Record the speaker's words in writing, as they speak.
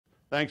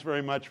Thanks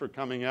very much for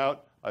coming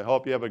out. I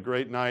hope you have a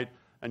great night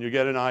and you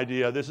get an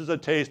idea. This is a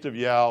taste of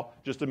Yale.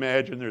 Just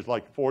imagine there's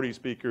like 40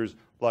 speakers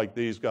like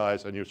these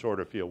guys and you sort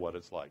of feel what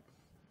it's like.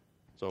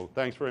 So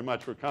thanks very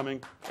much for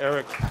coming.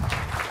 Erik.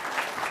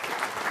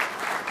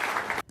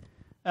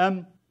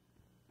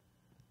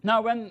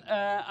 Now, when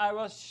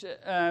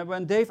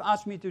Dave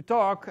asked me to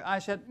talk, I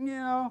said,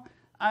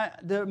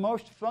 the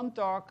most fun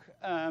talk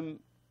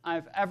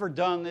I've ever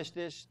done is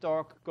this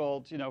talk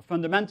called,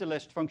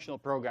 fundamentalist functional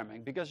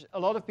programming, because a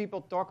lot of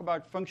people talk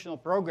about functional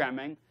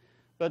programming,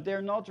 but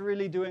they're not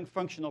really doing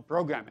functional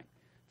programming.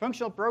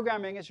 Functional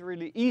programming is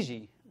really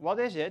easy. What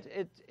is it?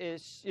 It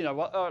is,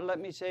 let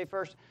me say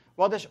first,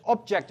 what is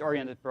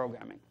object-oriented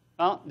programming?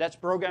 Well, that's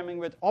programming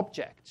with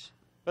objects.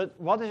 But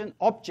what is an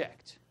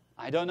object?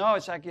 I don't know.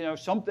 It's like,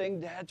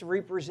 something that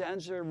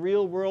represents a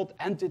real-world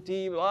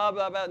entity, blah,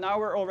 blah, blah. Now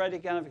we're already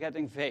kind of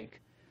getting vague.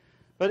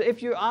 But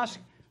if you ask,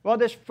 what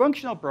is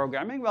functional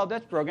programming? Well,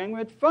 that's programming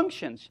with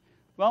functions.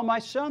 Well, my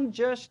son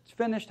just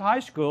finished high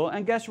school,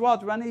 and guess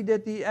what? When he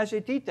did the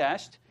SAT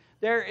test,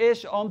 there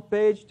is on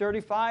page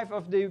 35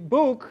 of the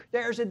book,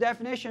 there's a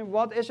definition,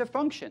 what is a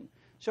function?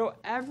 So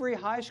every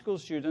high school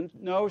student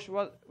knows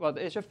what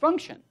is a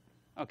function,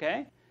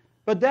 okay?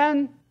 But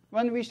then,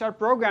 when we start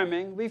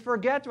programming, we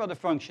forget what a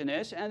function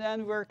is, and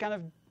then we're kind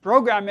of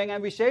programming,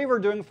 and we say we're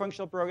doing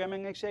functional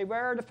programming, and say,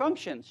 where are the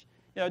functions?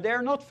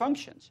 They're not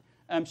functions.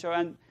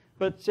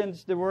 But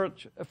since the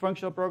word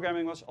functional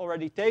programming was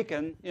already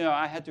taken,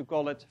 I had to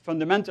call it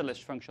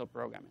fundamentalist functional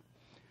programming.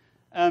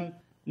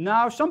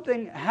 Now,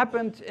 something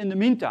happened in the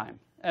meantime.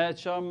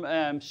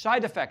 Some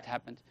side effect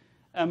happened.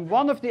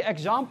 One of the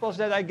examples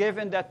that I give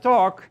in that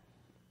talk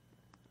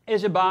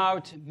is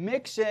about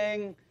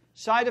mixing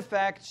side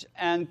effects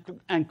and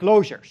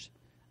closures.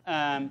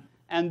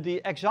 And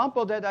the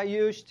example that I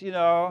used,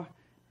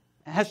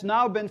 has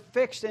now been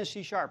fixed in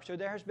C#. So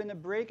there has been a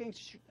breaking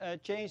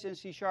change in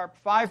C#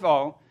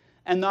 5.0,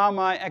 and now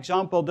my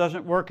example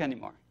doesn't work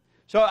anymore.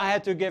 So I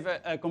had to give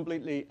a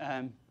completely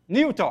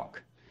new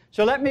talk.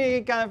 So let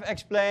me kind of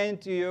explain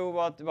to you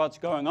what's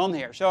going on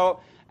here.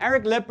 So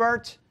Erik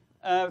Lippert,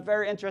 a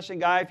very interesting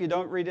guy. If you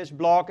don't read his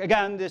blog,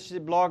 again, this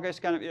blog is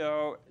kind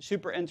of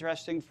super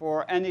interesting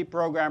for any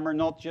programmer,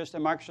 not just a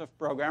Microsoft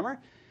programmer.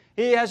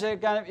 He has a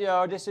kind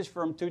of, this is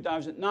from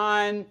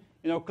 2009,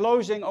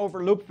 closing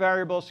over loop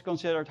variables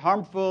considered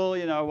harmful,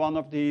 one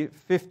of the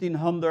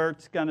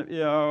 1,500 kind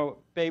of,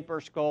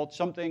 papers called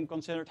something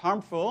considered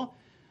harmful.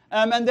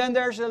 And then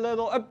there's a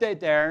little update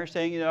there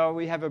saying,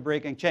 we have a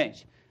breaking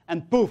change.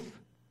 And poof,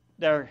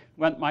 there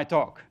went my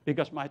talk,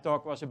 because my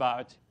talk was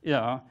about,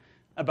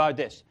 about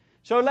this.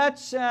 So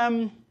let's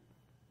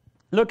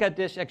look at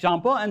this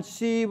example and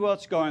see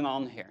what's going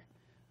on here.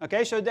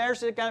 Okay, so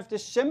there's a kind of the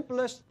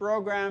simplest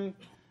program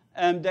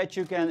that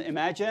you can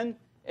imagine.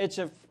 It's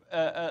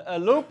a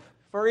loop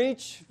for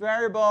each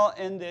variable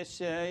in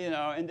this,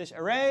 in this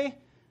array.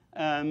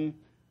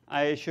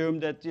 I assume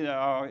that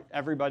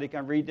everybody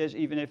can read this,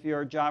 even if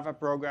you're a Java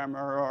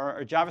programmer or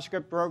a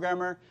JavaScript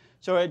programmer.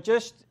 So it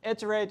just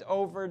iterates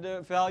over the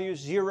values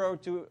 0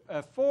 to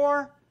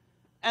 4,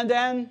 and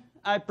then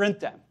I print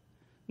them.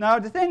 Now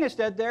the thing is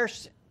that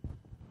there's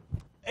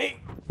a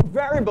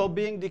variable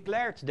being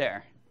declared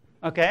there,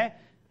 okay?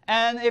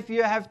 And if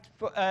you have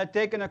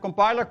taken a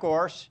compiler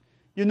course,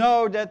 you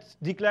know that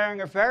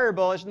declaring a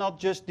variable is not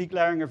just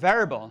declaring a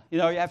variable. You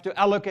have to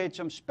allocate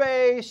some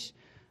space,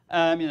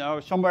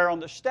 somewhere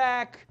on the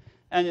stack,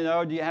 and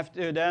you have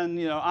to then,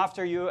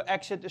 after you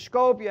exit the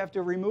scope, you have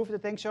to remove the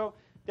thing. So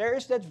there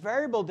is that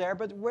variable there,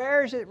 but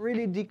where is it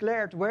really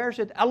declared? Where is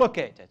it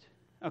allocated?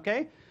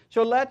 Okay,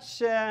 so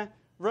let's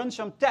run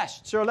some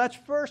tests. So let's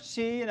first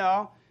see,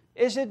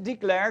 is it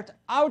declared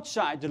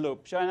outside the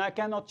loop? So, and I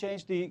cannot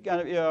change the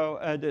kind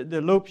of,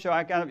 the loop, so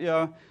I kind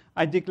of,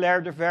 I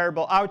declare the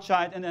variable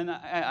outside, and then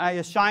I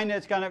assign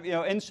it kind of,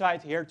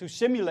 inside here to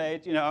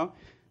simulate,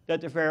 that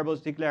the variable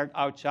is declared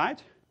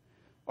outside.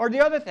 Or the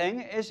other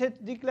thing, is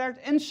it declared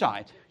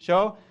inside?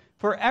 So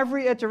for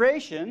every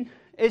iteration,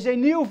 is a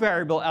new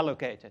variable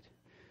allocated?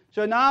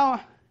 So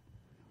now,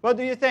 what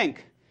do you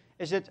think?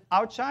 Is it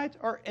outside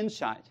or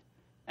inside?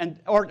 And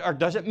or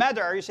does it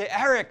matter? You say,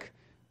 Erik,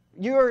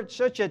 you're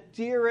such a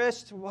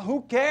theorist.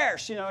 Who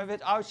cares, if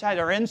it's outside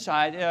or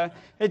inside?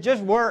 It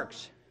just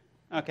works.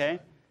 Okay.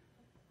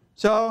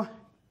 So,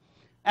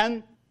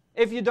 and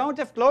if you don't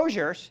have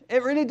closures,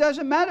 it really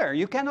doesn't matter.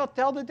 You cannot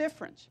tell the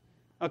difference.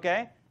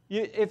 Okay.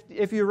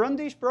 If you run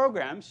these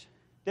programs,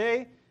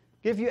 they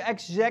give you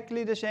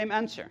exactly the same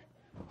answer.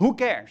 Who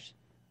cares?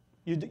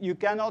 You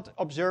cannot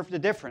observe the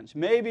difference.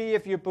 Maybe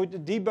if you put the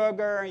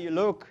debugger and you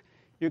look,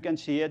 you can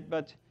see it,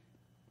 but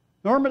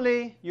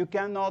normally you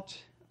cannot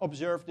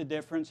observe the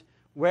difference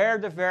where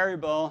the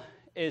variable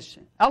is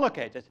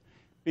allocated,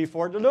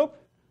 before the loop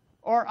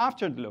or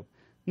after the loop.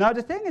 Now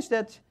the thing is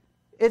that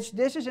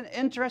this is an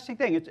interesting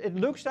thing. It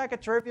looks like a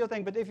trivial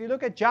thing, but if you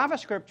look at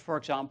JavaScript, for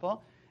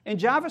example, in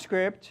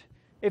JavaScript,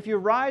 if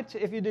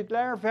you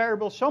declare a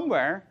variable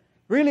somewhere,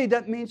 really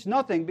that means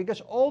nothing,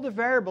 because all the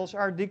variables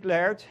are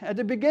declared at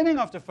the beginning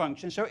of the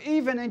function. So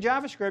even in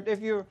JavaScript,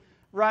 if you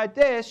write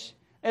this,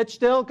 it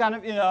still kind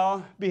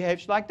of,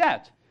 behaves like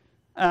that.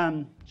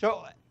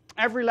 So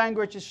every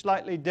language is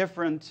slightly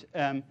different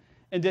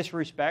in this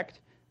respect.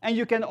 And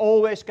you can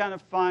always kind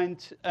of find,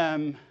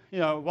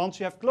 once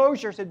you have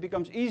closures, it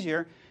becomes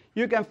easier.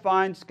 You can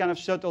find kind of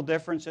subtle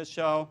differences.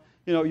 So,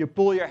 you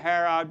pull your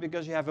hair out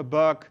because you have a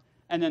bug,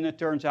 and then it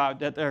turns out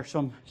that there's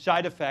some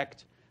side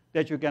effect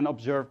that you can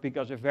observe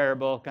because a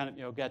variable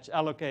kind of, gets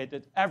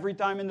allocated every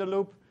time in the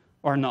loop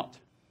or not.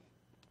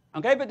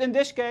 Okay, but in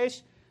this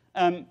case,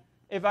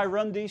 if I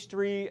run these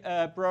three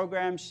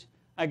programs,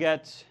 I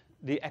get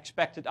the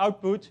expected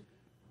output.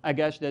 I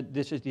guess that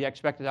this is the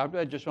expected output.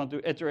 I just want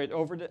to iterate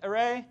over the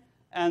array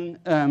and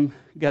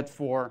get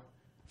 4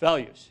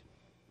 values.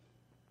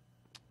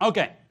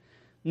 Okay,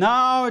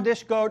 now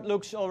this code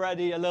looks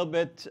already a little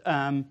bit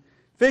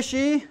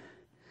fishy.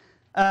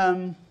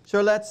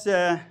 So let's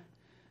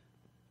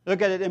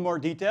look at it in more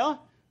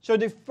detail. So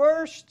the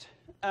first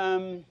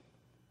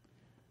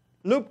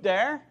loop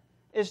there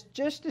is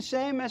just the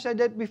same as I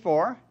did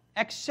before,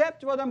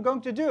 except what I'm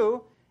going to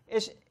do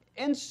is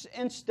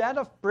instead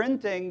of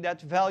printing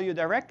that value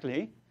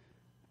directly,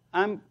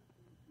 I'm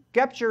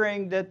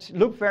capturing that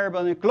loop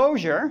variable in a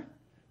closure,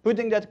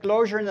 putting that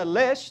closure in a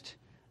list,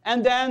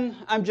 and then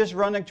I'm just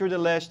running through the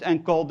list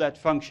and call that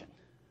function.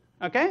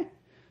 Okay?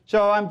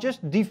 So I'm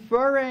just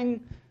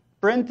deferring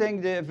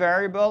printing the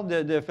variable,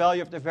 the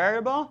value of the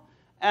variable,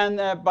 and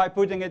by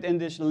putting it in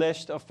this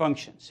list of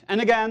functions. And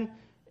again,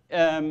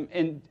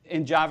 in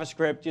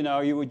JavaScript,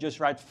 you would just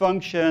write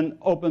function,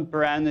 open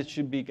paren. It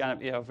should be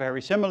kind of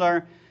very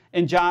similar.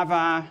 In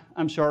Java,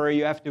 I'm sorry,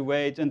 you have to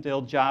wait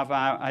until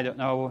Java, I don't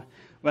know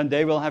when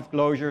they will have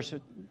closures,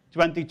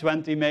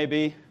 2020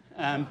 maybe.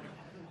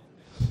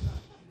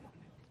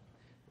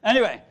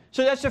 Anyway,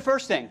 so that's the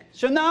first thing.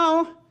 So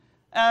now,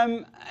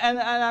 and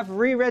I've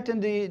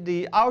rewritten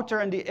the outer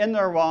and the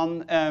inner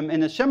one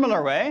in a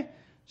similar way.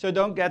 So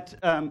don't get,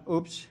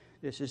 oops,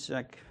 this is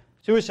like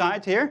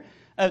suicide here.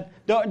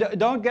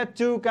 Don't get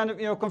too kind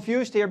of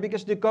confused here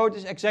because the code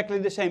is exactly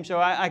the same.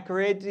 So I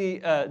create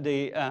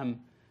the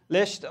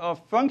list of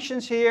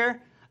functions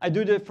here. I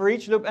do the for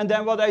each loop, and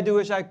then what I do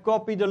is I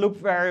copy the loop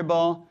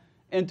variable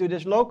into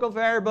this local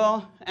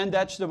variable, and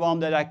that's the one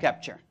that I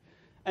capture.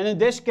 And in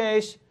this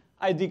case,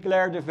 I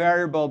declare the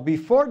variable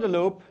before the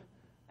loop,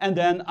 and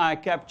then I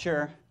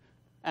capture,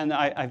 and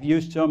I've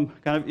used some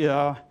kind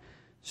of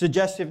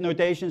suggestive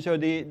notation. So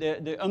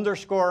the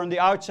underscore on the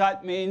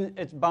outside means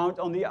it's bound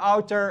on the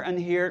outer, and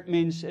here it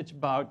means it's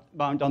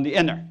bound on the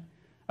inner.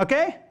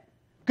 Okay?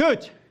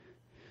 Good.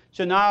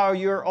 So now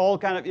you're all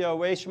kind of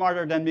way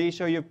smarter than me,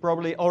 so you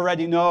probably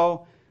already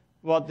know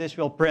what this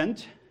will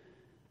print,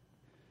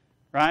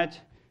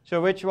 right?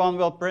 So which one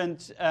will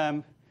print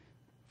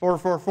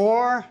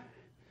 444?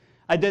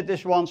 I did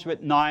this once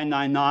with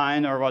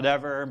 999 or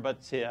whatever,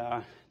 but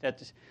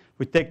that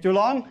would take too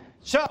long.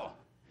 So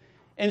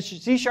in C#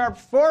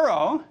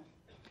 4.0,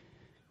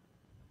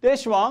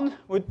 this one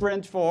would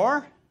print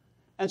 4.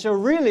 And so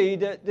really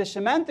the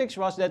semantics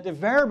was that the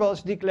variable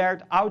is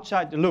declared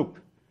outside the loop.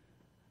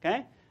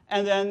 Okay?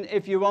 And then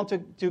if you want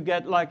to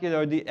get like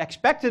the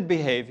expected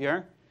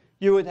behavior,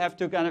 you would have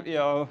to kind of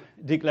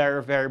declare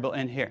a variable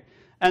in here.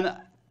 And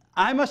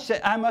I must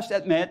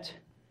admit,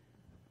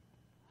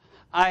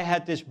 I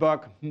had this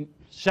bug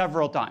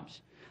several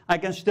times. I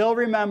can still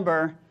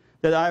remember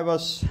that I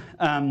was,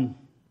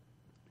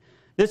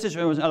 it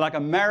was like a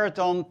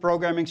marathon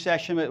programming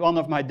session with one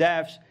of my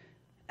devs,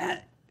 and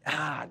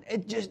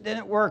it just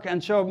didn't work.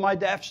 And so my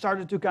dev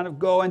started to kind of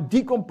go and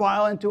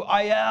decompile into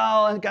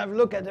IL and kind of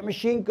look at the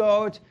machine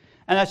code.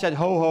 And I said,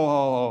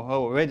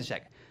 ho, wait a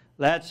second.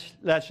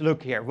 Let's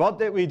look here. What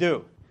did we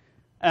do?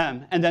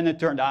 And then it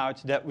turned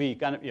out that we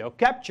kind of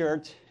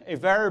captured a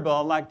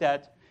variable like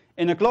that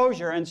in a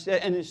closure, and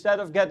instead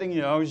of getting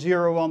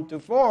 0, 1, 2,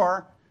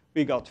 4,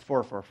 we got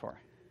 4, 4,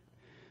 4.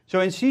 So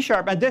in C#,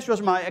 and this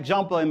was my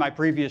example in my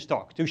previous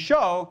talk, to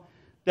show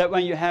that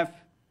when you have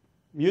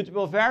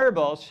mutable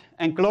variables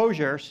and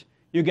closures,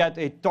 you get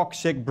a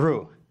toxic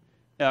brew.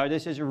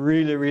 This is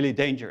really, really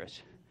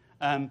dangerous.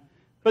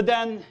 But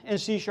then in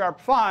C#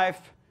 5,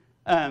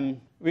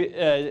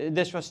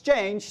 this was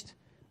changed,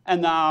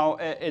 and now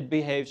it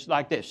behaves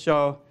like this.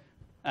 So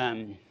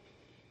now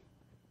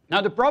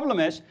the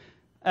problem is,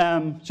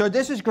 so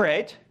this is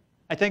great.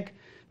 I think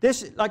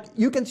this, like,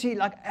 you can see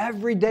like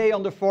every day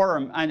on the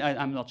forum,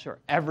 I'm not sure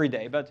every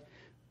day, but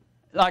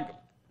like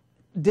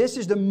this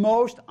is the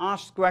most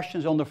asked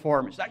questions on the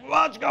forum. It's like,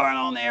 what's going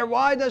on here?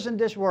 Why doesn't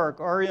this work?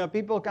 Or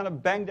people kind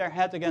of bang their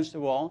head against the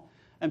wall.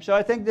 And so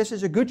I think this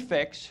is a good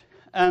fix.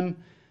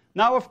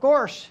 Now, of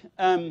course,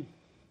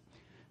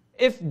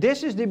 if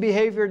this is the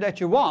behavior that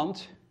you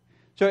want,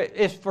 so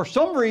if for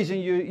some reason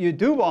you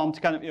do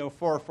want kind of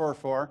 4, 4,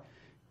 4,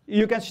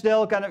 you can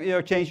still kind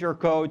of change your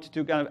code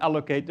to kind of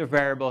allocate the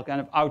variable kind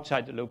of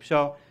outside the loop.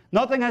 So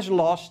nothing has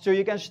lost, so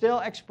you can still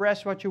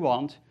express what you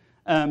want.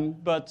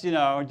 But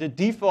the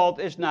default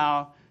is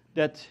now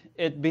that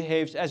it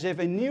behaves as if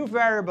a new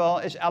variable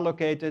is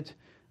allocated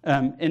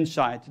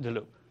inside the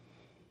loop.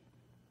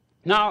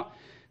 Now,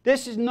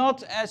 this is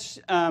not as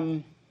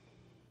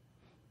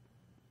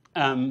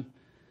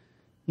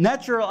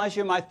natural as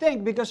you might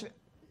think, because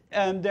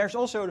there's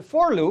also the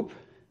for loop,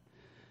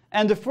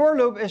 and the for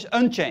loop is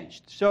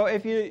unchanged. So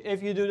if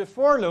you do the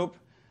for loop,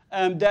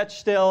 that's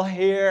still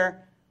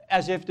here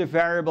as if the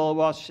variable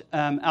was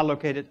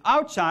allocated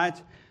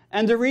outside.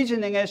 And the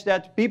reasoning is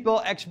that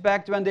people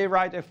expect when they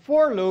write a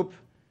for loop,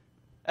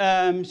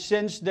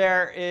 since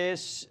there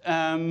is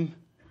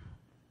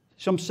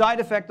some side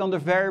effect on the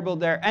variable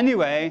there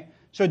anyway,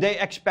 so they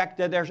expect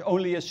that there's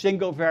only a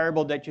single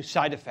variable that you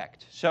side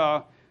effect.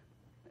 So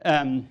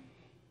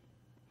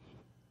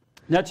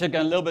that's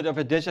again a little bit of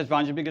a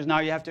disadvantage, because now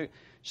you have to,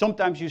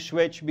 sometimes you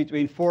switch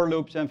between for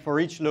loops and for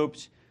each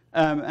loops,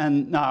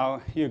 and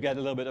now you get a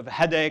little bit of a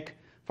headache.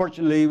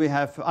 Fortunately, we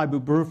have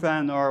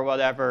ibuprofen or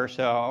whatever,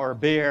 or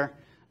beer,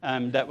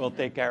 that will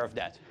take care of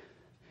that.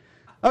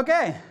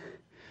 Okay,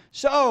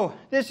 so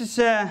this is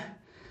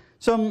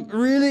some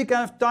really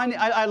kind of tiny,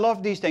 I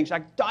love these things,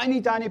 like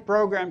tiny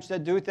programs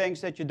that do things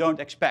that you don't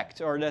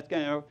expect, or that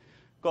can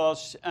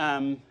cause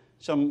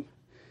some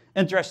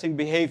interesting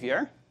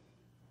behavior.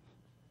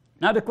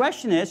 Now the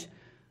question is,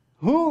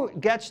 who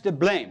gets the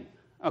blame?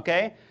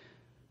 Okay,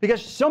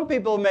 because some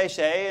people may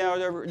say,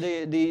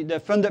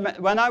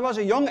 when I was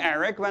a young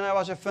Erik, when I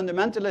was a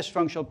fundamentalist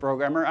functional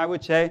programmer, I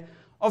would say,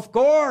 of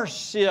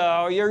course,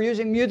 you're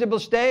using mutable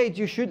state,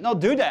 you should not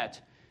do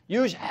that.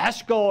 Use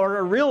Haskell or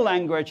a real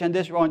language, and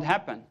this won't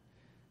happen.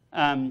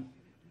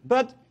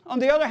 But on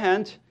the other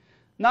hand,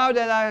 now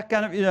that I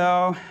kind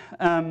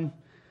of,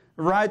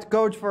 write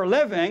code for a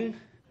living,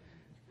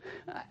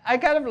 I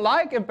kind of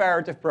like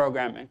imperative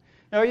programming.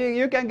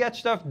 You can get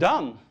stuff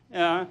done.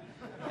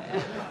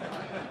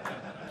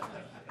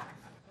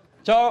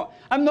 So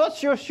I'm not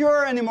so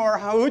sure anymore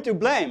who to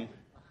blame.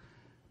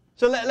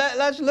 So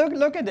let's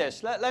look at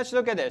this. Let's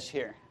look at this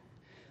here.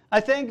 I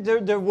think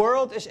the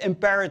world is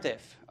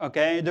imperative.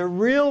 Okay, the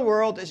real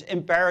world is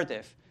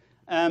imperative.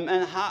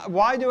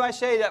 Why do I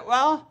say that?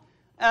 Well,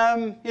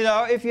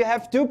 if you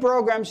have two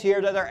programs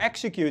here that are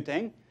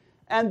executing,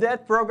 and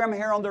that program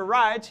here on the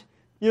right,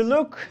 you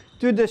look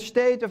to the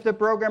state of the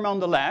program on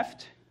the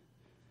left,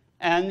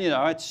 and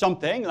it's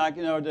something like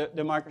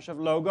the Microsoft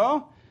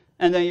logo,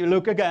 and then you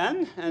look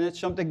again, and it's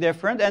something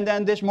different, and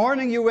then this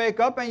morning you wake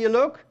up and you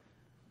look,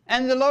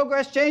 and the logo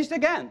has changed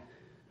again.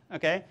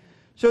 Okay,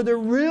 so the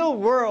real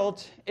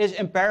world is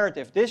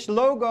imperative. This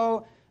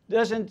logo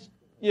doesn't,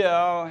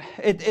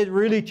 it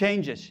really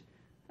changes,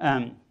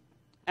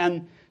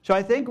 and so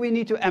I think we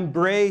need to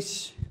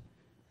embrace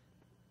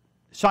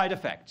side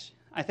effects.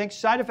 I think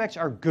side effects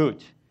are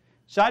good.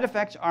 Side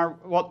effects are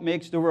what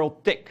makes the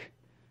world tick.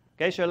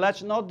 Okay, so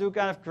let's not do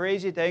kind of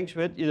crazy things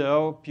with,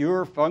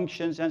 pure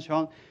functions and so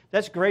on.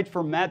 That's great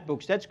for math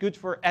books. That's good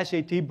for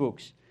SAT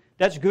books.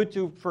 That's good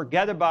to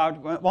forget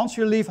about. Once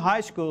you leave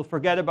high school,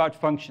 forget about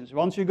functions.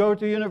 Once you go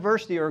to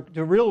university or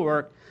to real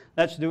work,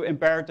 let's do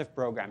imperative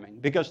programming,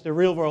 because the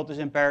real world is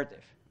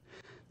imperative.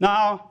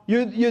 Now,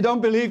 you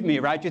don't believe me,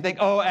 right? You think,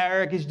 oh,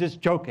 Erik is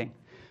just joking.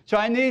 So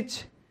I need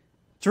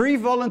 3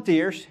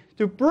 volunteers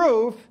to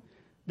prove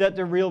that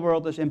the real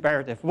world is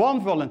imperative.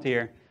 1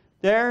 volunteer.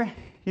 There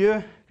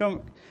you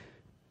come.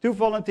 2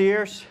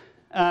 volunteers.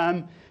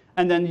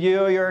 And then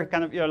you're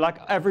kind of, like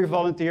every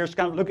volunteer is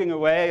kind of looking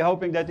away,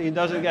 hoping that he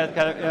doesn't get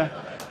kind of,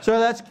 So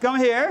let's come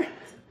here.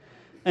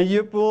 And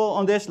you pull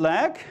on this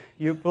leg.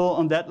 You pull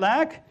on that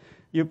leg.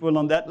 You pull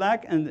on that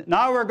leg. And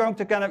now we're going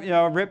to kind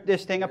of, rip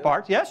this thing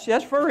apart.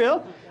 Yes, for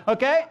real.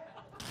 Okay.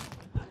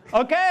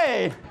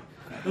 Okay.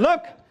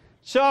 Look.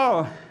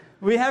 So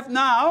we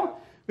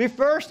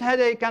first had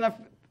a kind of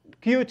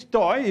cute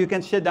toy. You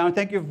can sit down.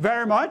 Thank you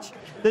very much.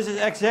 This is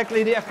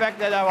exactly the effect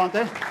that I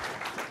wanted.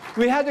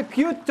 We had a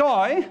cute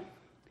toy,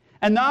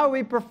 and now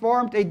we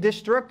performed a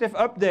destructive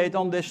update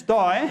on this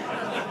toy.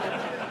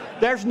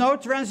 There's no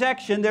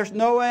transaction. There's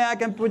no way I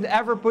can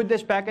ever put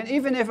this back. And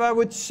even if I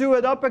would sew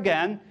it up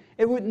again,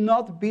 it would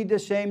not be the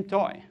same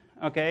toy.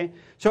 Okay?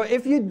 So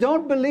if you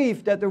don't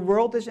believe that the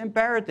world is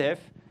imperative,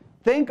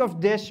 think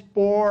of this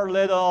poor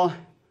little,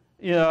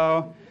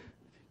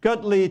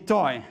 cuddly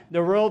toy.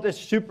 The world is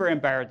super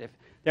imperative.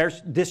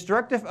 There's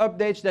destructive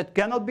updates that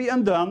cannot be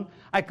undone.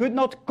 I could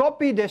not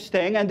copy this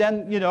thing and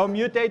then,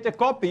 mutate the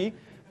copy.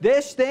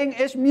 This thing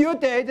is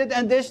mutated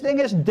and this thing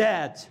is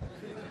dead.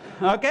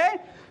 Okay?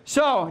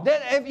 So,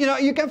 if,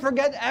 you can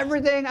forget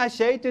everything I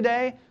say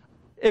today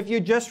if you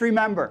just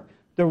remember,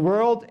 the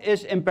world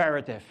is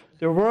imperative.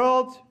 The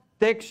world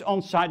ticks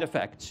on side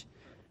effects.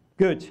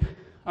 Good.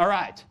 All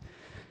right.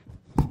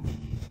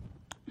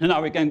 And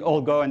now we can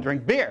all go and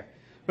drink beer.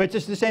 Which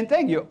is the same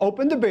thing. You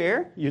open the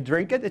beer, you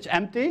drink it, it's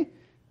empty.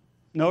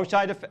 No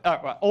side effects,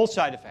 all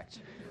side effects.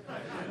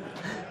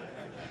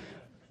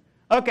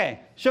 Okay,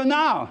 so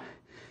now,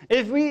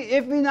 if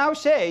we now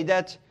say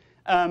that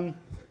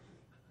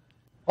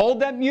all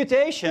that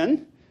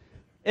mutation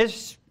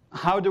is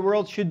how the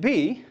world should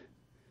be,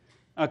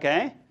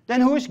 okay,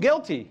 then who is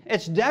guilty?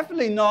 It's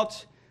definitely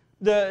not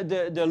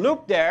the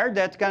loop there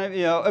that kind of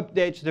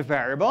updates the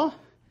variable.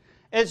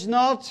 It's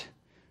not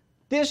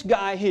this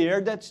guy here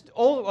that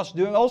was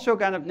doing also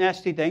kind of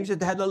nasty things.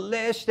 It had a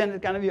list and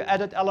it kind of you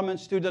added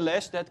elements to the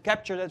list that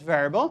capture that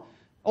variable,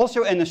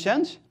 also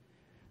innocent.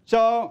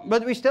 So,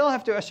 but we still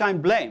have to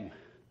assign blame.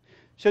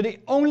 So the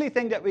only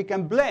thing that we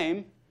can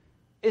blame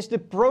is the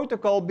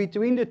protocol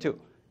between the two,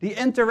 the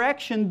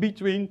interaction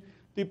between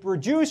the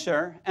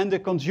producer and the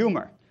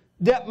consumer.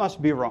 That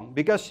must be wrong,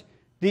 because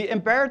the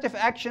imperative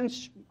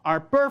actions are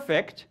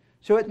perfect,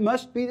 so it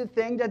must be the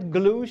thing that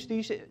glues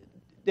these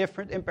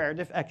different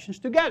imperative actions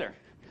together.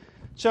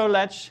 So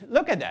let's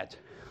look at that,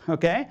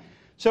 okay?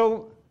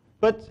 So,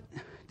 but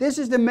this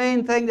is the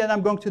main thing that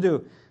I'm going to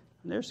do.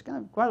 There's kind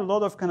of quite a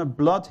lot of kind of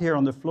blood here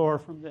on the floor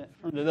from the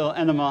little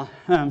animal.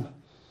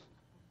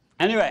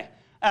 Anyway,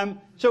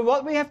 so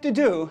what we have to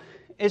do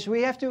is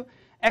we have to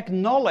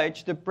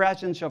acknowledge the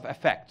presence of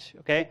effects,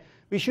 okay?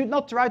 We should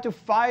not try to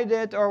fight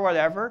it or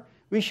whatever.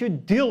 We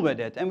should deal with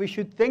it, and we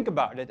should think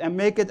about it and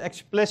make it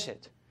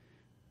explicit.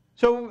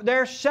 So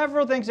there are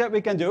several things that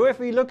we can do. If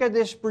we look at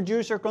this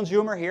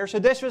producer-consumer here, so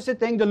this was the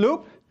thing, the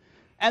loop,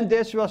 and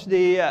this was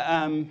the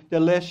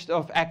list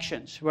of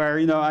actions where,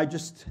 you know, I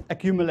just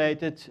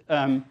accumulated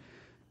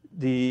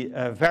the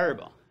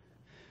variable.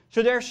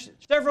 So there's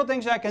several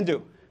things I can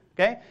do,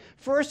 okay?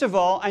 First of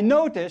all, I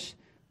notice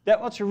that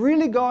what's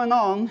really going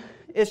on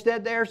is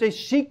that there's a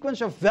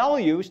sequence of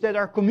values that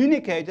are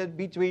communicated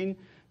between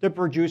the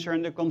producer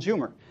and the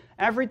consumer.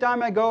 Every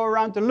time I go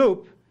around the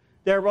loop,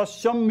 there was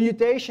some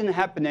mutation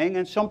happening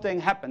and something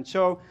happened.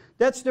 So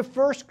that's the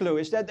first clue,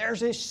 is that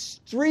there's a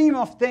stream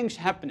of things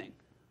happening,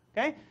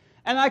 okay?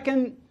 And I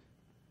can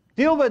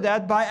deal with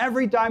that by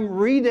every time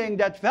reading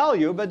that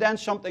value, but then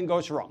something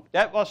goes wrong.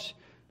 That was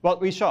what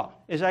we saw.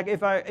 It's like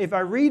if I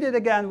read it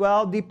again,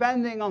 well,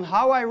 depending on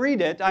how I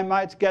read it, I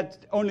might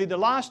get only the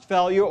last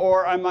value,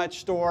 or I might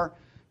store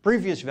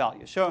previous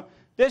value. So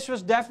this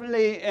was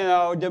definitely, you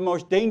know, the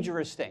most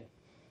dangerous thing.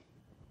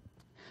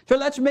 So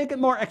let's make it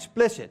more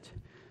explicit.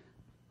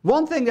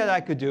 One thing that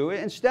I could do,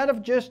 instead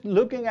of just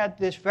looking at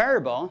this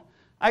variable,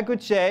 I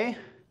could say,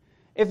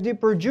 if the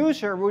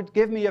producer would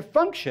give me a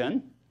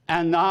function,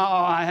 and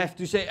now I have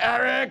to say,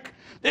 Erik,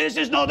 this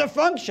is not a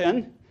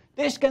function.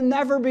 This can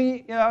never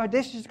be, you know,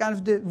 this is kind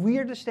of the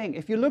weirdest thing.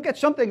 If you look at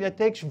something that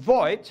takes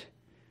void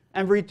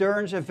and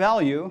returns a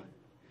value,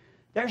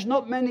 there's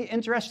not many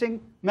interesting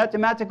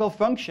mathematical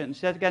functions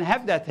that can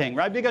have that thing,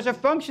 right? Because a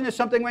function is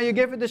something when you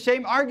give it the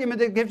same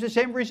argument, it gives the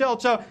same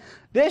result. So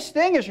this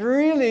thing is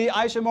really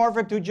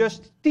isomorphic to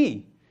just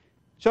t.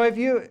 So if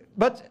you,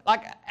 but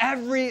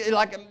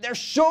like there's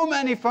so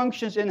many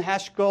functions in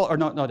Haskell, or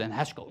not in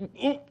Haskell,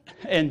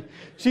 in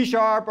C#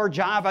 or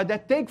Java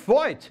that take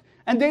void.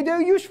 And they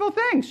do useful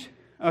things,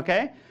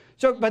 okay?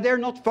 So, but they're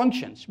not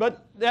functions.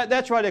 But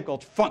that's why they're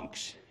called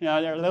funcs. You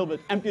know, they're a little bit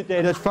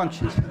amputated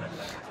functions.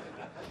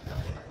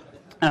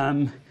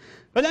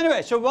 But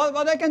anyway, so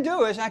what I can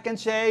do is I can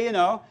say, you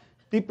know,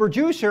 the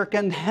producer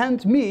can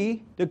hand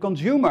me, the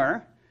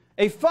consumer,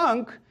 a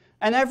func,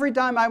 and every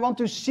time I want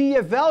to see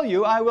a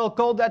value, I will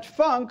call that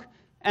func,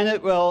 and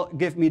it will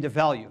give me the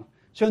value.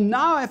 So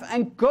now I've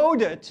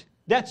encoded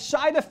that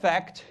side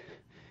effect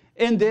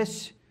in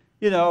this,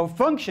 you know,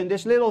 function,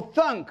 this little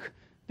thunk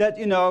that,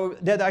 you know,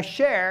 that I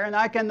share, and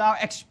I can now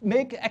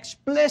make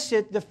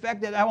explicit the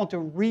fact that I want to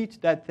read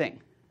that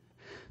thing.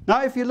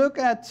 Now, if you look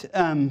at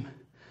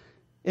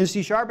in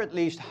C# at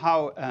least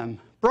how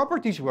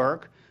properties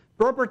work,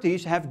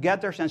 properties have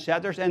getters and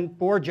setters, and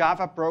poor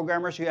Java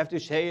programmers, you have to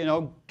say, you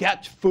know,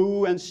 get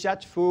foo and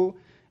set foo.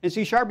 In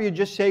C# you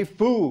just say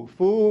foo,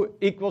 foo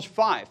equals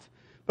 5.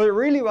 But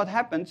really what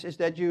happens is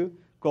that you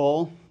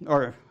call,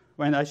 or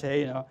when I say,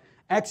 you know,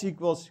 x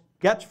equals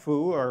get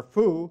foo or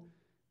foo,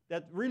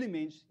 that really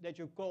means that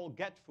you call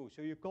get foo.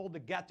 So you call the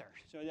getter.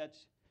 So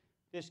that's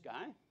this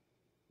guy.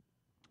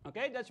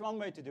 Okay, that's one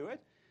way to do it.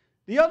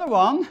 The other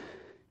one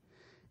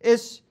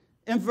is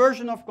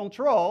inversion of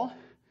control,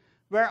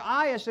 where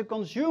I, as a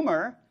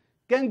consumer,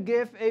 can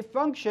give a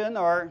function,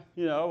 or,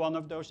 you know, one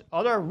of those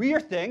other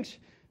weird things,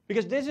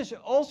 because this is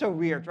also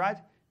weird, right?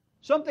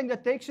 Something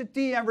that takes a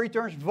t and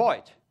returns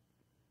void.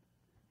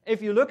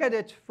 If you look at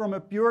it from a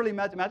purely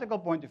mathematical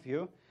point of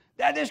view,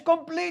 that is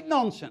complete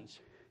nonsense.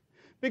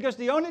 Because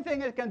the only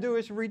thing it can do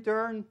is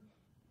return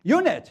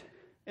unit.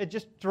 It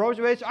just throws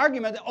away its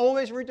argument, it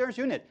always returns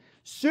unit.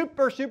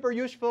 Super, super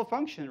useful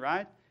function,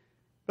 right?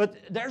 But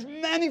there's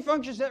many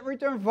functions that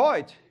return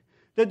void,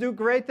 that do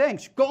great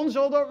things.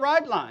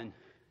 Console.writeLine,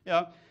 you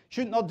know,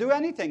 should not do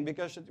anything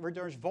because it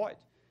returns void.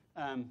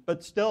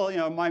 But still, you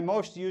know, my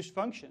most used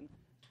function.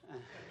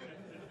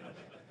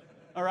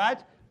 All right?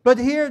 But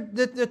here,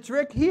 the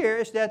trick here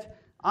is that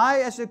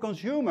I, as a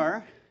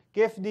consumer,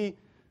 give the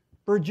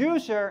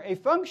producer a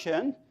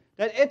function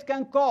that it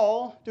can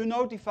call to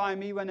notify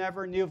me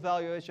whenever new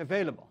value is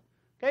available.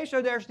 Okay,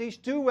 so there's these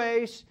two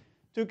ways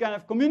to kind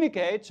of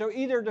communicate. So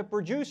either the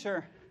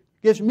producer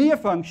gives me a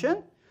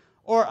function,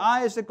 or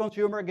I, as the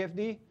consumer, give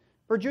the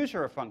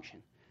producer a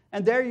function.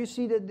 And there you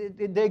see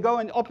that they go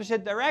in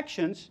opposite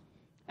directions.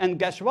 And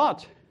guess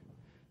what?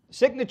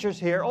 Signatures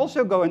here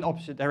also go in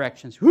opposite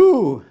directions.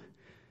 Whoo!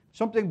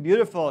 Something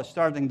beautiful is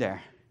starting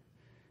there.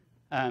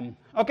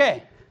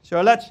 Okay,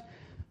 so let's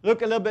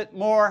look a little bit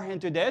more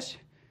into this.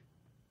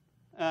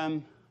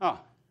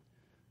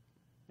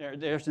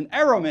 There's an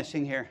arrow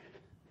missing here.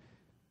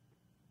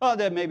 Well,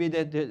 then maybe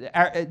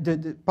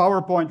the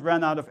PowerPoint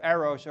ran out of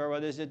arrows, or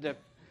what is it? The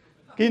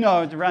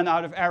keynote ran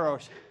out of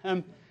arrows.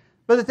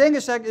 But the thing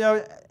is, like,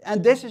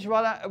 and this is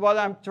what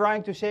I'm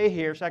trying to say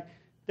here. It's like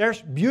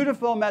there's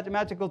beautiful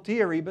mathematical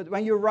theory, but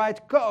when you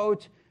write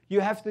code, you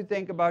have to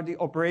think about the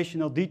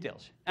operational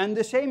details. And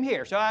the same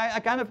here. So I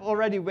kind of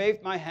already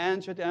waved my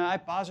hands. I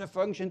pass a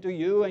function to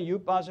you, and you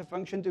pass a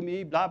function to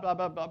me, blah, blah,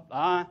 blah, blah,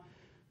 blah.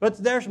 But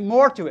there's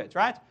more to it,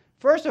 right?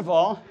 First of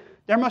all,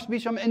 there must be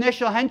some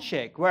initial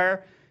handshake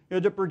where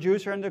the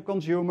producer and the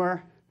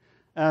consumer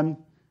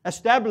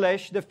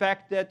establish the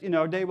fact that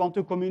they want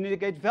to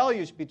communicate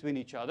values between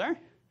each other.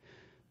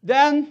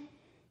 Then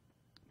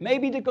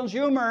maybe the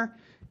consumer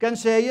can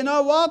say, you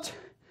know what?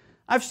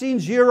 I've seen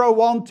 0,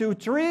 1, 2,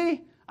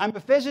 3. I'm a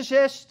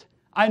physicist.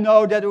 I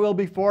know that it will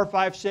be 4,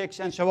 5, 6,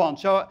 and so on.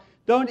 So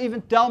don't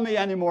even tell me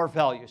any more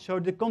values. So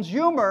the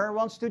consumer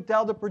wants to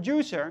tell the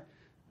producer,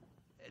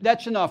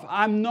 that's enough.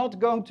 I'm not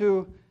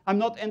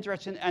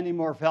interested in any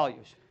more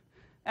values.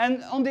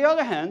 And on the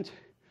other hand,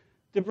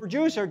 the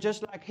producer,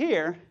 just like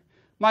here,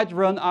 might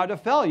run out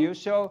of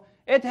values. So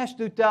it has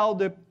to tell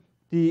the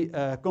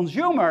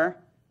consumer,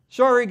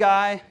 sorry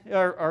guy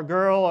or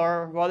girl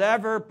or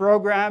whatever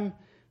program,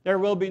 there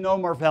will be no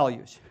more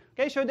values.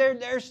 Okay, so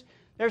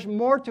there's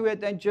more to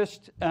it than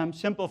just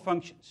simple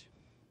functions.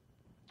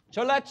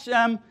 So let's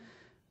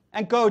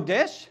encode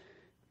this.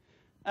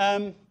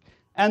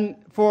 And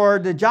for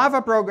the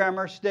Java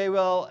programmers, they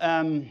will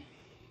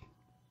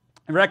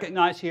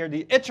recognize here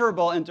the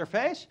iterable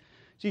interface.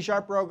 C#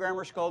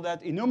 programmers call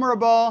that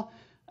enumerable.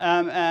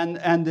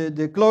 And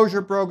the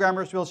closure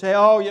programmers will say,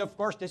 oh, yeah, of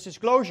course, this is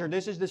closure.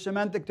 This is the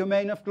semantic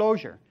domain of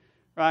closure,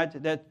 right?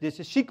 That this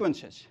is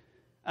sequences.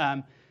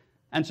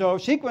 And so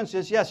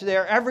sequences, yes,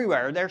 they're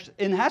everywhere.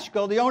 In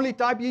Haskell, the only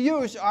type you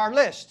use are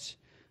lists.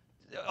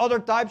 Other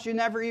types you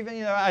never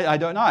even, I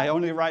don't know. I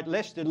only write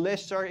lists. The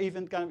lists are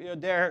even kind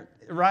of, they're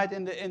right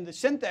in the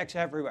syntax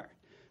everywhere.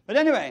 But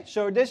anyway,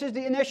 so this is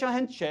the initial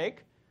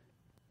handshake.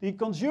 The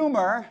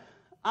consumer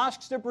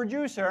asks the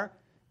producer,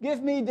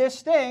 give me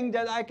this thing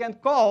that I can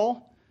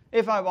call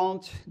if I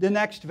want the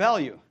next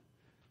value.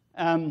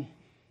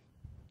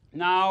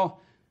 Now,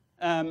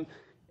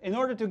 in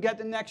order to get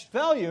the next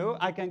value,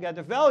 I can get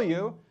a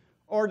value,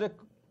 or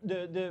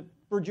the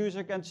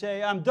producer can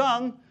say, I'm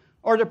done,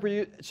 or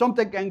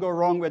something can go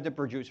wrong with the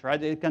producer,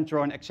 right? It can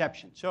throw an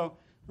exception. So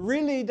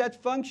really,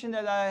 that function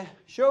that I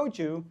showed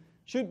you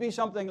should be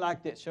something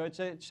like this. So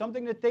it's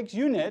something that takes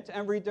unit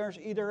and returns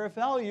either a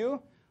value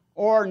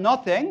or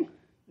nothing,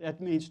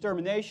 that means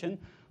termination,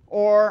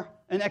 or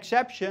an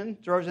exception,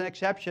 throws an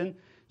exception,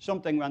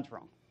 something went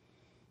wrong.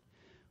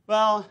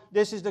 Well,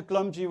 this is the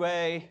clumsy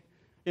way.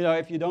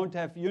 If you don't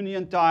have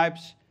union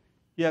types,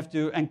 you have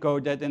to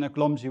encode that in a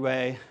clumsy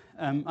way.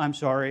 I'm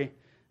sorry.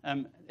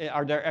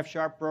 Are there F#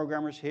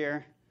 programmers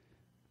here?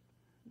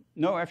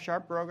 No F#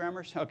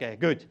 programmers? Okay,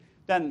 good.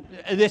 Then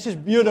this is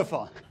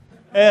beautiful.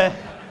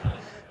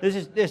 This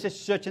is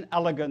such an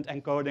elegant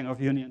encoding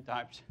of union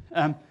types.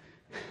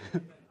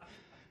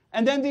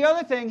 And then the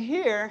other thing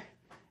here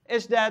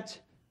is that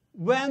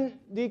when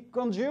the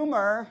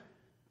consumer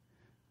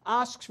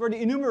asks for the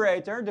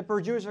enumerator, the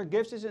producer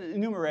gives us an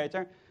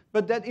enumerator,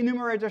 but that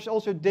enumerator is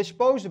also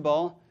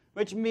disposable,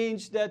 which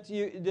means that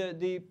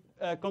the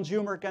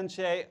consumer can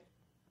say,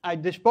 I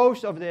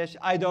disposed of this,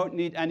 I don't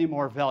need any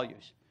more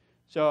values.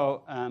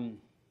 So,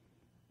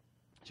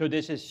 so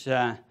this is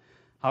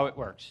how it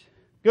works.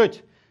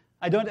 Good.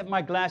 I don't have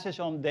my glasses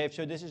on, Dave,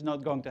 so this is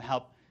not going to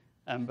help.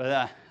 But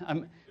the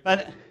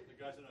guys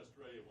in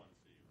Australia want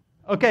to see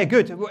you. Okay,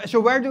 good. So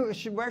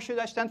where should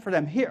I stand for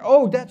them? Here.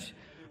 Oh, that's.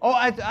 Oh,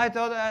 I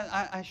thought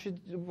I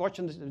should watch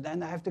on this.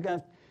 Then I have to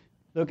go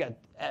look at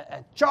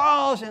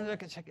Charles and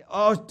look at.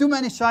 Oh, too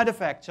many side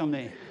effects on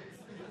me.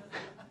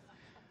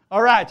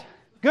 All right.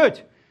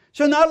 Good.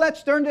 So now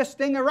let's turn this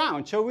thing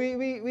around. So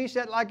we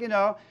said, like,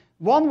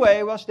 one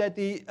way was that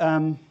the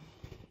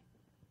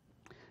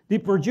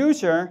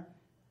producer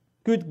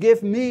could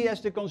give me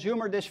as the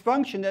consumer this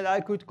function that I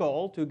could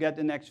call to get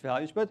the next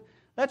values. But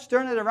let's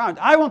turn it around.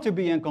 I want to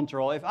be in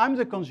control. If I'm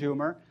the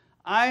consumer,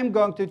 I'm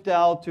going to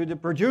tell to the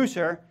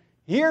producer,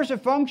 here's a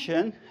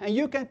function, and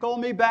you can call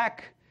me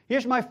back.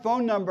 Here's my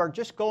phone number.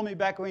 Just call me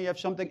back when you have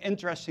something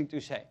interesting to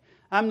say.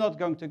 I'm not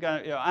going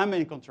to, I'm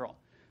in control.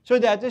 So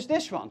that is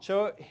this one.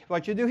 So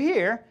what you do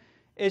here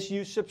is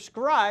you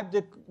subscribe,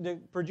 the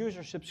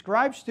producer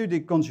subscribes to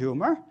the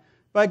consumer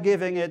by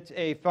giving it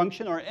a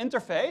function or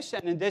interface.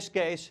 And in this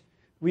case,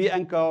 we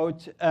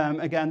encode,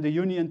 again, the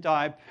union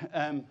type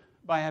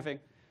by having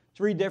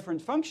 3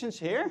 different functions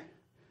here.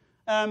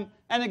 And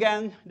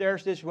again,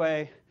 there's this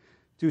way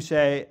to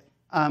say,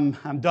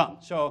 I'm done.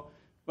 So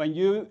when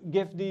you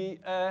give the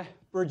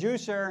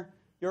producer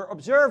your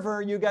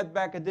observer, you get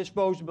back a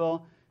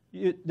disposable.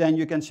 Then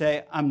you can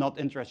say, I'm not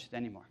interested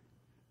anymore.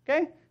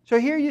 Okay? So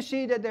here you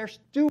see that there's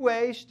 2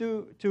 ways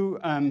to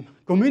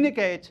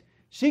communicate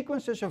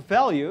sequences of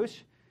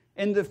values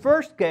In the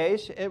first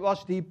case, it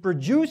was the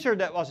producer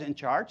that was in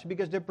charge,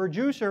 because the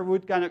producer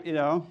would kind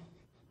of,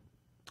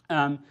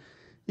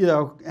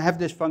 have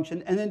this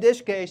function. And in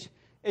this case,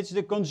 it's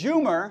the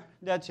consumer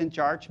that's in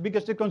charge,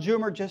 because the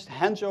consumer just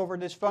hands over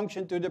this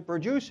function to the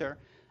producer,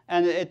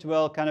 and it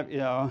will kind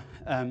of,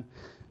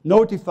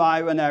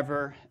 notify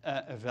whenever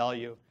a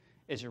value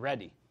is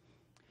ready.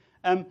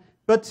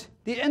 But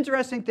the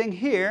interesting thing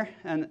here,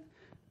 and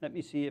let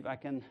me see if I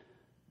can,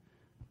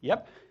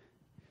 yep,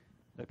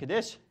 look at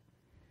this.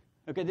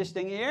 Look at this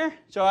thing here.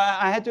 So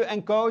I had to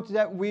encode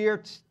that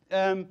weird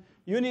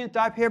union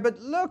type here, but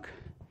look,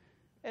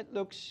 it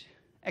looks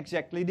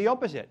exactly the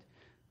opposite.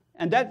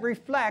 And that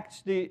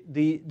reflects the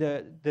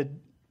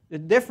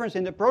difference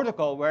in the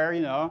protocol, where,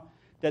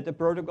 that the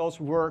protocols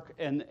work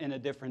in a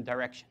different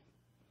direction.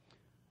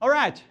 All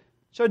right,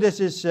 so this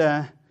is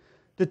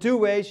the two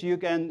ways you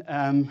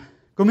can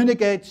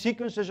communicate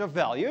sequences of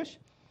values.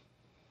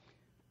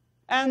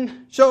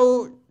 And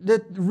so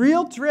the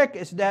real trick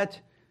is that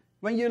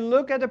when you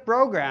look at a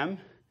program,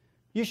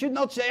 you should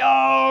not say,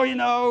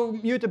 oh,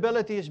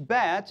 mutability is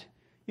bad.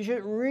 You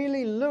should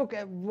really look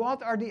at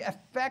what are the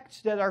effects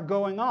that are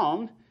going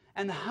on,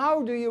 and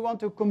how do you want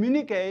to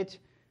communicate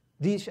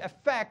these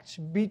effects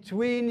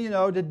between,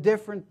 the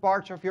different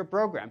parts of your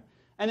program.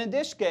 And in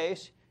this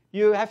case,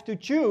 you have to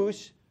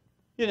choose,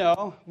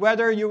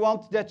 whether you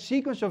want that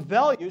sequence of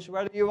values,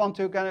 whether you want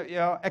to kind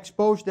of,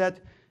 expose that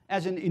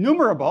as an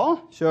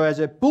enumerable, so as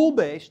a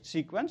pull-based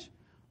sequence,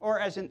 or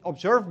as an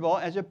observable,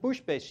 as a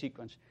push-based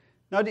sequence.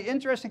 Now, the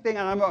interesting thing,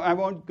 and I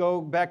won't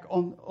go back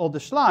on all the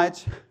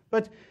slides,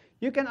 but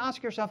you can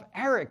ask yourself,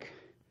 Erik,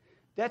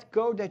 that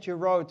code that you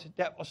wrote,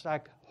 that was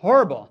like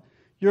horrible.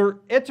 You're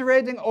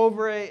iterating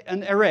over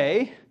an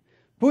array,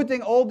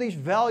 putting all these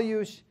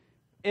values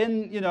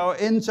in,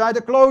 inside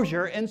a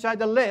closure, inside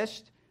the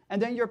list,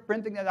 and then you're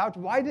printing it out.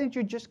 Why didn't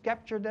you just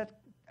capture that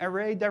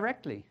array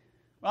directly?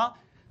 Well,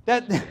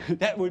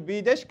 that would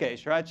be this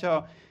case, right?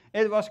 So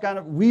it was kind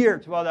of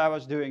weird what I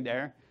was doing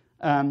there.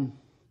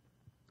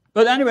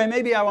 But anyway,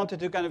 maybe I wanted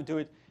to kind of do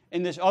it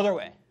in this other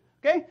way.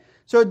 Okay?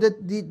 So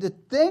the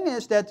thing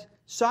is that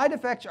side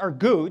effects are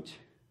good.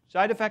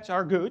 Side effects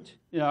are good,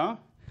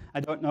 I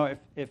don't know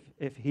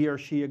if he or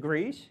she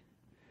agrees.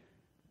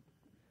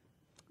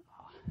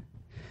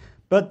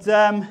 But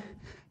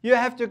you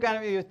have to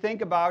kind of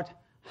think about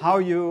how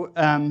you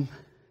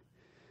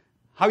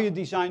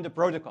design the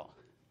protocol.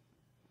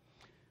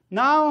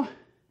 Now,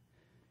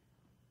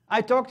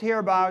 I talked here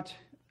about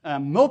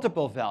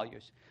multiple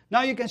values.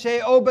 Now you can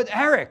say, oh, but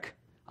Erik,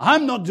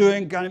 I'm not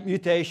doing kind of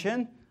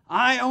mutation.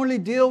 I only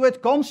deal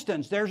with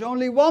constants. There's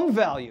only one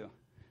value.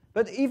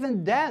 But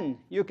even then,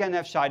 you can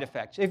have side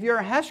effects. If you're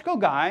a Haskell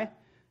guy,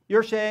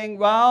 you're saying,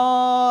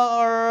 well,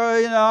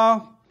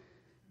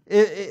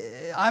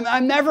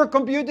 I'm never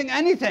computing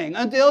anything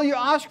until you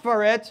ask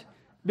for it,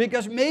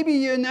 because maybe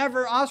you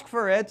never ask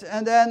for it,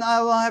 and then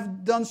I will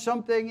have done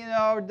something,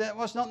 that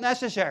was not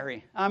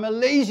necessary. I'm a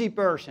lazy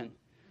person.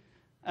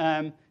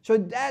 So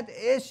that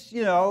is,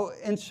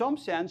 in some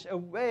sense, a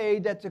way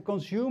that the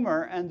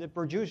consumer and the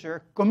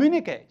producer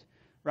communicate,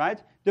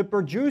 right? The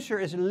producer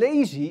is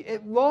lazy.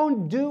 It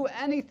won't do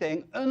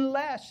anything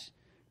unless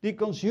the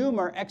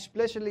consumer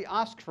explicitly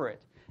asks for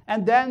it.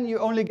 And then you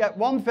only get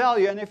one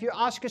value, and if you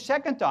ask a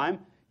second time,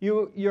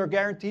 you're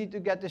guaranteed to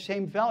get the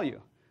same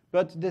value.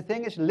 But the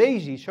thing is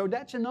lazy, so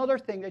that's another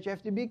thing that you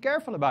have to be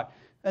careful about.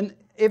 And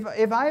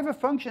if I have a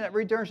function that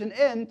returns an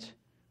int,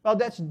 well,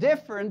 that's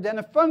different than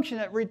a function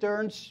that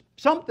returns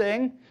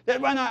something that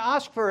when I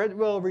ask for it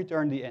will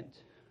return the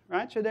int,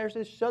 right? So there's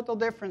this subtle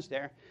difference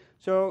there.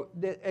 So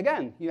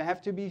again, you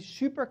have to be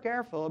super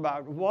careful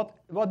about what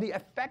the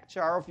effects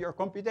are of your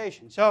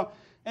computation. So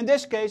in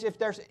this case, if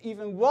there's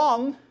even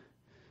one,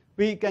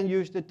 we can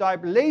use the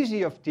type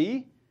lazy of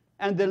t,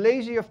 and the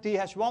lazy of t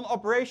has one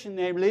operation,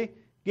 namely,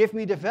 give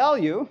me the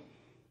value,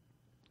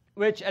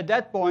 which at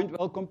that point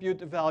will compute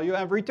the value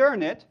and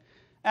return it.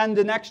 And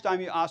the next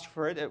time you ask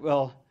for it, it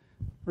will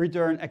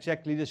return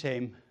exactly the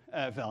same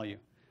value.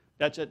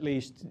 That's at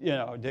least,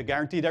 the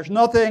guarantee. There's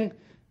nothing,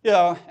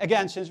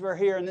 again, since we're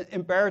here in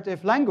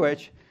imperative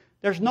language,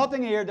 there's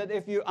nothing here that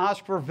if you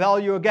ask for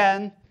value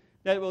again,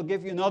 that will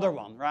give you another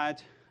one,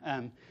 right?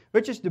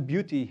 Which is the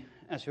beauty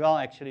as well,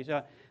 actually.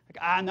 So,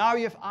 now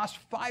you've asked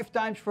 5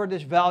 times for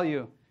this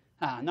value.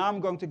 Now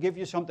I'm going to give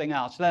you something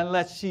else.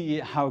 Let's see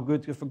how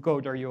good of a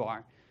coder you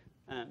are.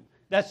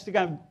 That's the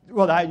kind of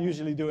what I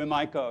usually do in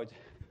my code.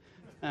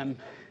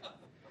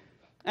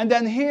 And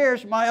then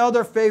here's my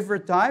other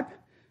favorite type,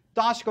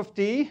 task of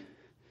t.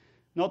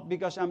 Not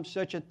because I'm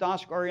such a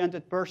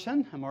task-oriented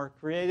person. I'm a more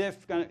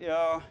creative, kind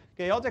of,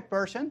 chaotic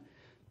person.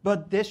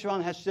 But this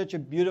one has such a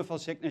beautiful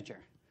signature.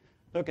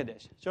 Look at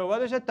this. So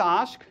what is a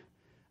task?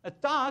 A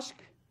task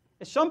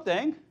is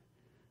something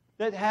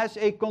that has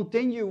a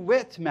continue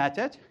with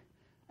method.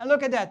 And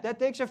look at that. That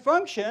takes a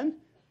function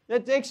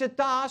that takes a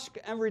task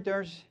and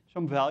returns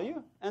some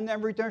value, and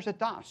then returns a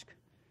task.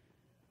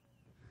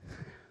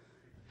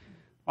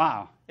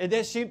 Wow.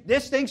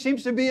 This thing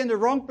seems to be in the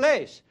wrong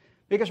place.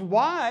 Because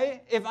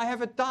why, if I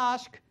have a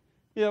task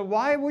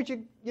why would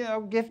you,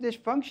 give this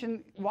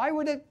function, why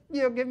would it,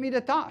 give me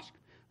the task?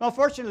 Well,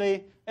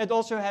 fortunately, it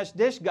also has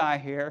this guy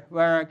here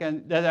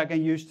that I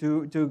can use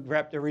to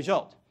grab the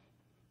result.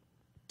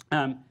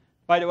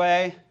 By the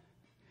way,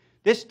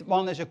 this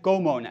one is a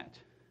comonad.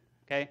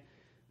 Okay,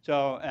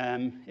 so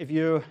if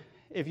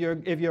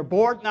you're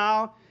bored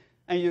now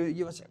and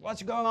you say,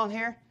 what's going on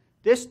here?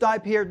 This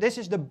type here, this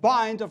is the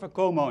bind of a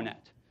comonad.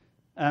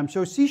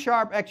 So C#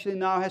 actually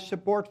now has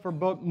support for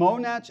both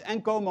monads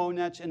and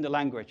comonads in the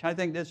language. I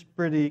think that's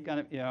pretty kind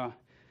of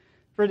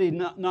pretty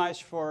nice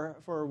for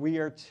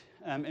weird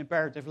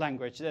imperative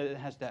language that it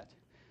has that.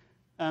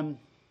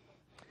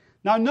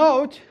 Now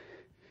note,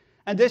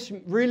 and this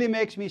really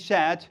makes me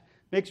sad,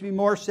 makes me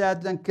more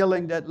sad than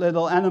killing that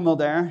little animal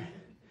there,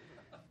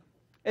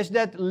 is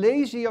that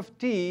lazy of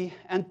T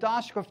and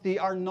task of T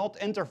are not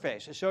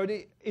interfaces. So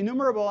the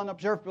enumerable and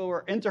observable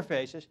were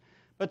interfaces,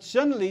 but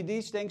suddenly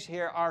these things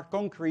here are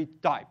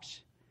concrete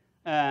types.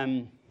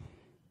 And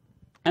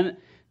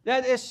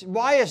that is,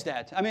 why is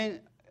that? I mean,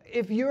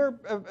 if you're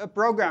a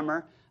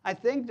programmer, I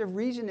think the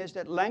reason is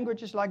that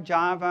languages like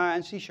Java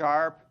and C#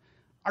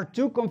 are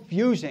too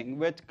confusing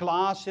with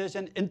classes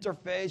and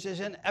interfaces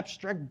and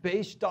abstract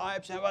base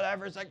types and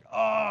whatever. It's like,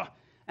 oh.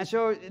 And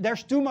so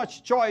there's too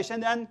much choice.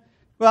 And then,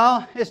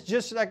 well, it's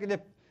just like the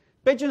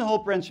pigeonhole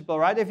principle,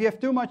 right? If you have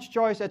too much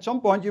choice, at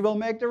some point you will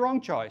make the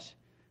wrong choice.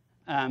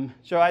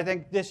 So I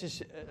think this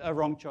is a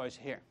wrong choice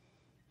here.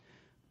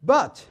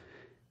 But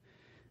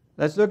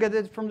let's look at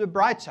it from the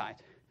bright side.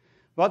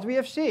 What we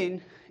have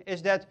seen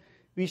is that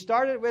we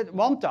started with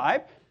one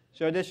type.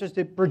 So this is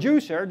the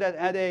producer that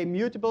had a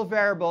mutable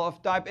variable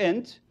of type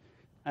int.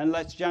 And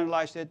let's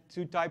generalize it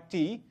to type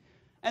t.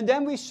 And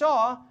then we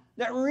saw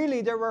that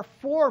really there were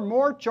 4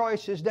 more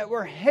choices that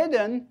were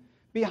hidden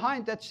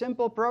behind that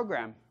simple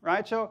program,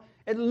 right? So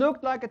it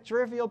looked like a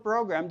trivial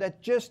program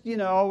that just,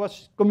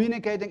 was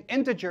communicating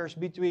integers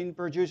between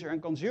producer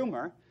and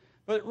consumer.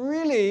 But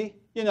really,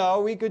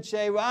 we could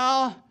say,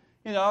 well,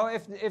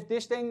 if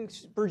this thing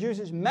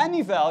produces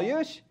many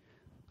values,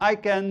 I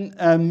can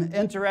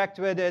interact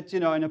with it,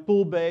 in a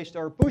pull-based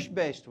or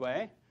push-based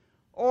way.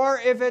 Or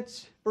if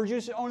it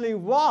produces only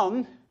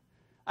one,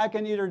 I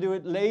can either do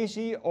it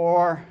lazy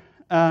or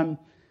in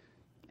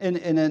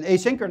an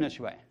asynchronous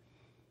way.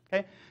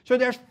 Okay? So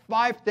there's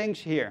 5 things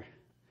here.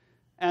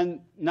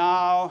 And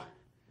now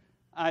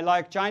I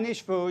like Chinese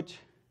food.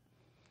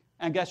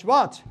 And guess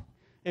what?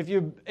 If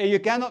you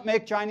cannot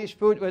make Chinese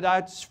food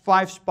without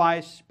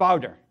 5-spice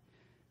powder.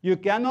 You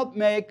cannot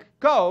make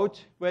code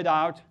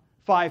without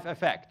 5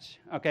 effects.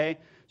 Okay?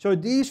 So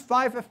these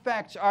 5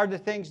 effects are the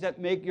things that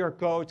make your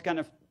code kind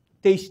of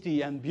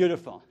tasty and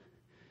beautiful.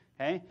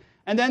 Okay?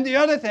 And then the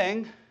other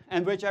thing,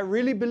 and which I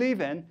really believe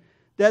in,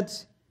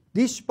 that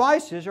these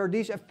spices or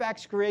these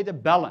effects create a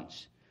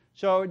balance.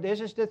 So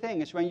this is the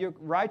thing, is when you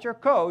write your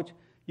code,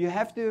 you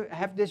have to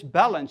have this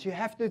balance. You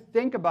have to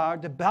think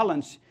about the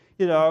balance.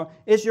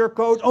 Is your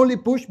code only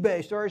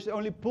push-based or is it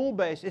only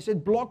pull-based? Is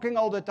it blocking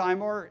all the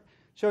time?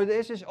 So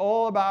this is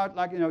all about,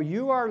 like,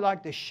 you are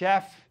like the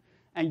chef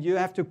and you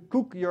have to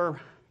cook your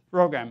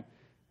program.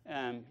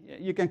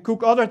 You can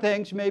cook other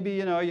things. Maybe,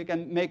 you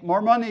can make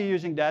more money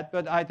using that.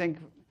 But I think,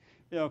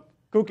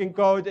 cooking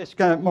code is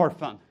kind of more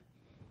fun.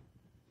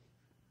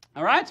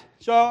 All right?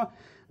 So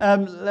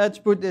let's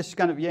put this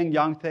kind of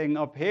yin-yang thing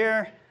up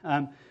here.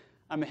 I'm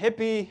a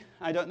hippie.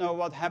 I don't know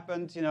what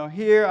happened.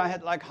 Here I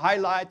had like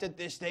highlighted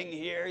this thing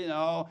here,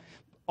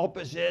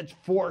 opposite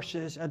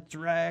forces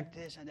attract,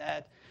 this and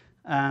that.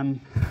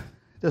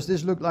 Does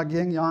this look like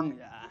yin-yang?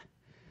 Yeah.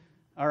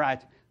 All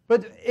right.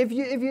 But if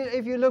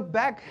you look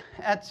back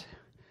at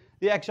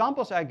the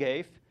examples I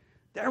gave,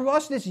 there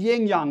was this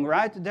yin-yang,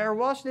 right? There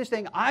was this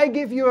thing. I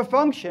give you a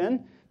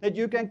function that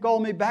you can call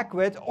me back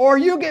with, or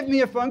you give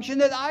me a function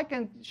that I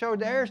can. So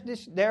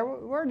there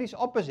were these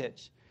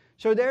opposites.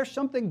 So there's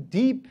something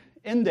deep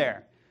in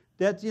there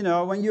that,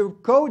 when you're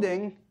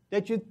coding,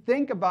 that you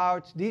think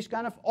about these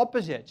kind of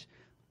opposites.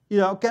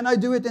 Can I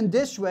do it in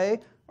this way,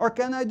 or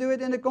can I do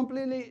it in a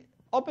completely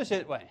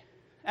opposite way?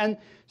 And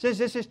since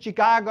this is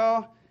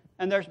Chicago,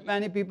 and there's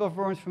many people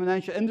from the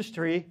financial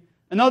industry,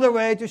 another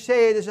way to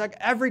say it is like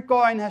every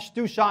coin has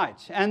 2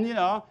 sides. And,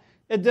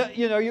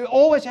 you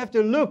always have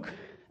to look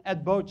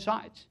at both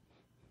sides.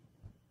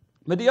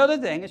 But the other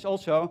thing is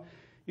also,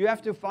 you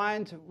have to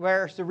find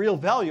where's the real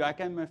value. I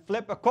can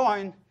flip a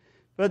coin,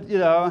 but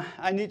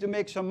I need to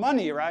make some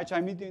money, right? So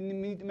I need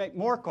to make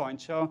more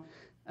coins. So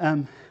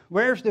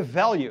where's the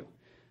value?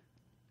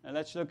 And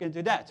let's look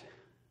into that.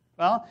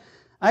 Well,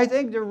 I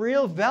think the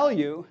real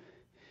value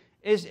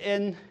is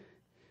in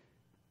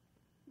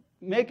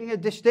making a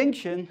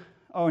distinction.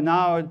 Oh,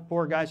 now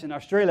poor guys in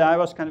Australia. I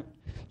was kind of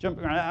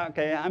jumping around.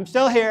 Okay, I'm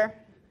still here.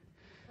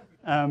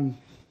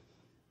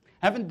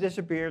 Haven't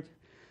disappeared.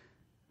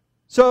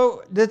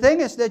 So the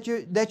thing is that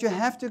you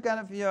have to kind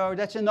of,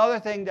 that's another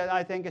thing that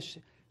I think is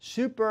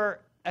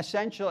super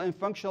essential in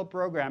functional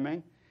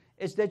programming,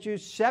 is that you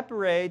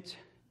separate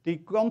the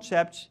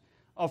concepts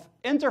of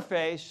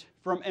interface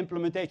from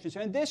implementation.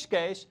 So in this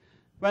case,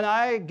 when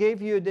I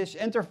gave you this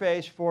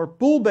interface for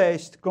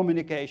pool-based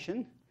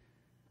communication,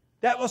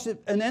 that was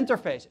an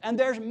interface. And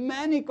there's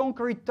many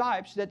concrete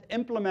types that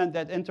implement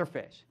that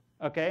interface,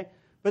 okay?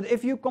 But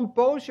if you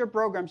compose your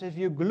programs, if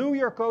you glue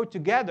your code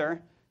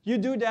together, you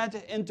do that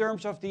in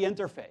terms of the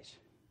interface.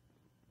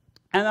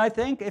 And I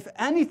think, if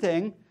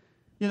anything,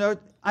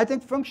 I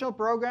think functional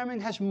programming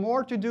has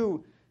more to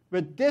do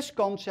with this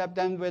concept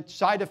than with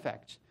side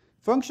effects.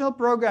 Functional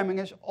programming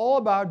is all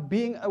about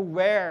being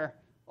aware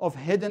of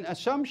hidden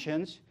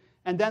assumptions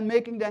and then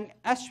making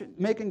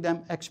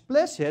them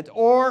explicit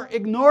or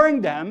ignoring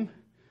them,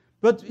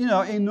 but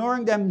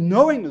ignoring them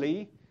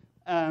knowingly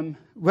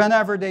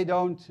whenever they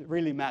don't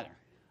really matter.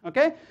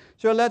 Okay?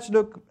 So let's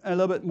look a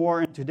little bit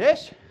more into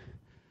this.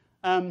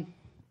 And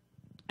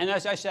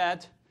as I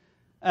said,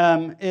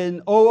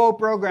 in OO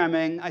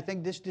programming, I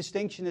think this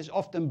distinction is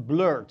often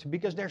blurred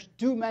because there's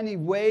too many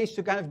ways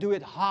to kind of do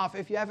it half.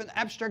 If you have an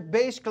abstract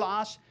base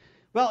class,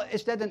 well,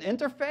 is that an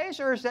interface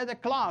or is that a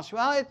class?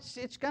 Well,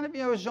 it's kind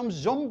of some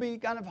zombie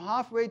kind of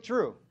halfway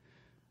through.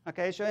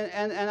 Okay, so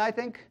and I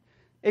think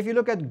if you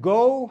look at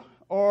Go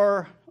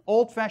or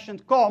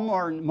old-fashioned COM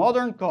or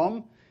modern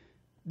COM,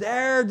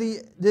 there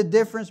the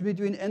difference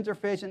between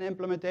interface and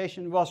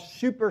implementation was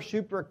super,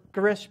 super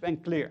crisp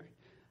and clear.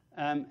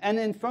 And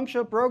in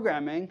functional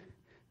programming,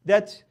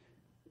 that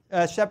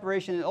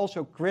separation is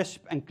also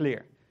crisp and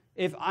clear.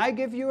 If I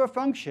give you a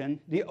function,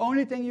 the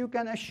only thing you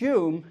can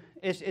assume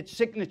is its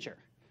signature.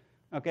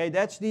 Okay,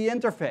 that's the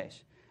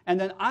interface. And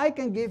then I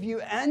can give you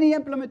any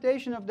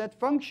implementation of that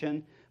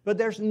function, but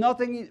there's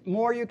nothing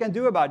more you can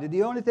do about it.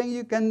 The only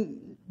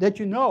thing that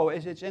you know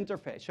is its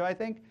interface. So I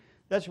think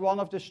that's one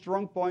of the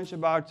strong points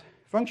about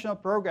functional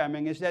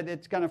programming, is that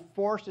it kind of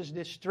forces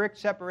this strict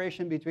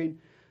separation between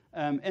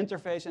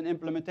interface and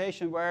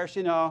implementation, whereas,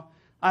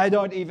 I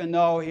don't even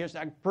know, here's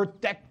like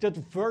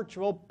protected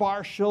virtual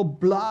partial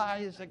blah.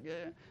 It's like,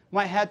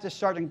 my head is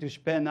starting to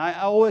spin. I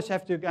always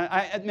have to,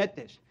 I admit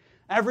this.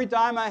 Every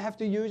time I have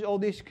to use all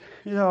these,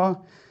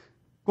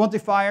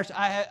 quantifiers,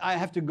 I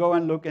have to go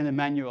and look in the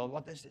manual.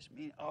 What does this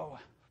mean? Oh,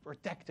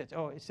 protected.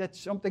 Oh, is that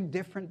something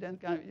different than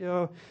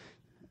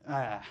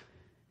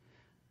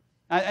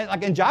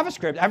like in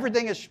JavaScript,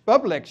 everything is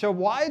public. So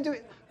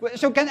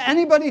so can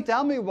anybody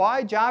tell me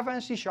why Java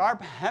and C#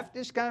 have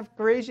this kind of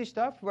crazy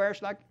stuff,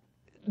 whereas like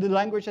the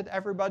language that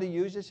everybody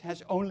uses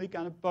has only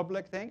kind of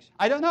public things?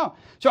 I don't know.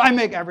 So I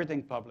make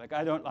everything public.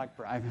 I don't like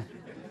private.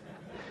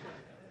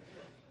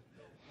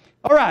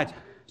 All right.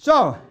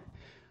 So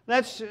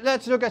let's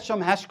look at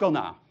some Haskell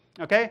now.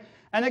 Okay.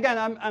 And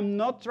again, I'm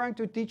not trying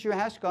to teach you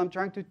Haskell. I'm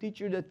trying to teach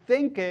you the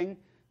thinking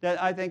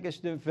that I think is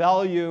the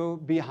value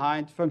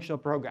behind functional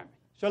programming.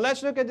 So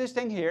let's look at this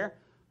thing here,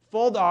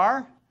 fold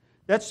R.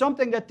 That's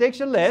something that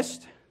takes a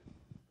list,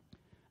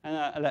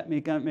 and let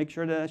me kind of make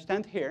sure that I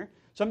stand here.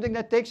 Something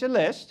that takes a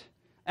list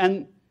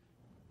and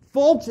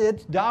folds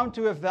it down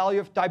to a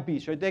value of type B.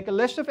 So it takes a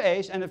list of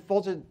A's and it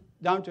folds it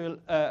down to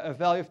a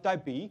value of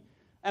type B.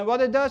 And what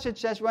it does, it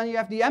says when you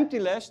have the empty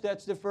list,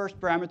 that's the first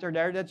parameter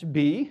there, that's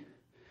B.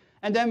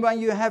 And then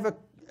when you have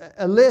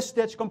a list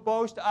that's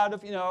composed out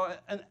of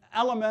an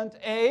element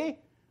A,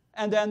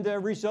 and then the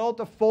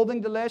result of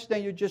folding the list,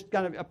 then you just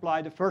kind of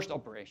apply the first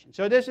operation.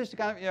 So this is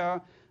kind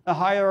of a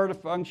higher order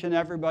function.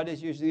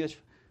 Everybody's using this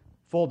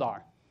fold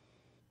R.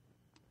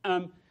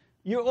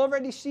 You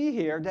already see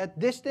here that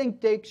this thing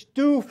takes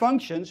two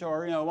functions,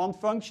 or one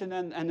function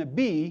and a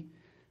B,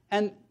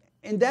 and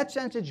in that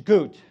sense it's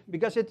good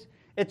because it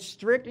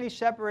strictly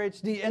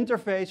separates the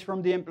interface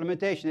from the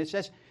implementation. It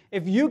says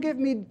if you give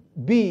me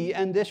B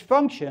and this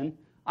function,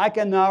 I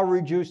can now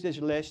reduce this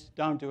list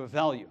down to a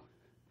value.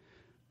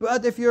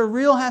 But if you're a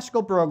real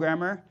Haskell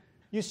programmer,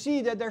 you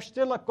see that there's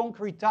still a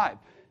concrete type.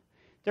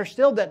 There's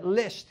still that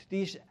list,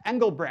 these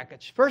angle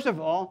brackets. First of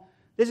all,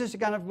 this is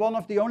kind of one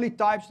of the only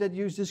types that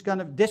use this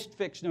kind of dist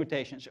fix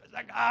notation. So it's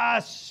like,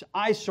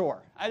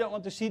 eyesore. I don't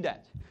want to see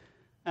that.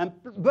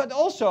 But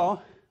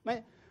also,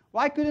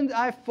 why couldn't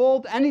I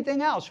fold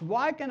anything else?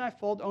 Why can I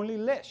fold only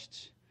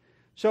lists?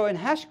 So in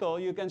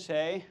Haskell, you can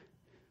say,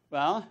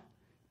 well,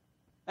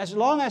 as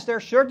long as there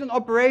are certain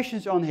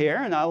operations on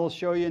here, and I will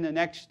show you in the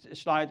next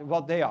slide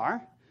what they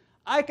are,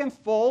 I can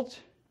fold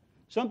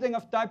something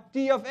of type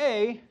T of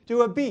A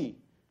to a B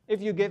if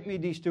you give me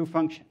these two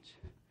functions.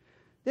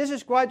 This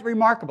is quite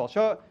remarkable.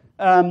 So,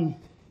 well,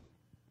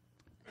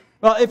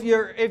 if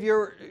you're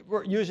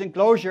using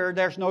Clojure,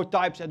 there's no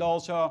types at all,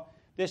 so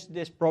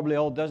this probably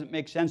all doesn't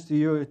make sense to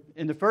you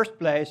in the first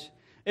place.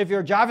 If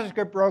you're a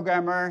JavaScript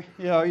programmer,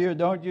 you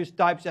don't use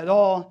types at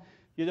all.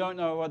 You don't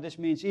know what this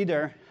means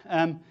either.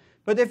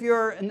 But if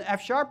you're an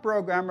F#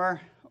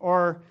 programmer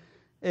or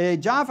a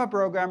Java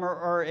programmer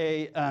or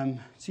a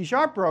C#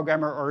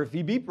 programmer or a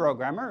VB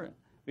programmer,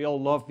 we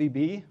all love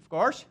VB, of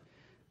course,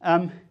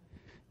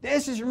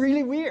 this is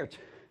really weird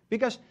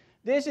because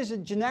this is a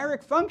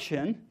generic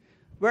function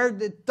where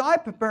the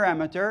type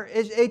parameter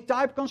is a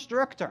type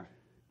constructor.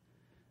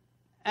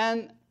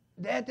 And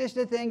that is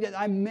the thing that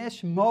I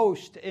miss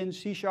most in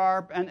C#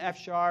 and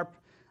F#,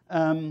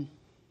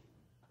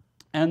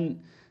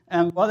 and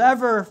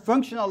whatever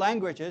functional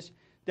languages,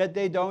 that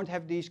they don't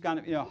have these kind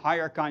of,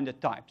 higher kind of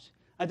types.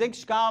 I think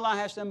Scala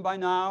has them by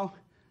now.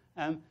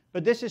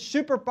 But this is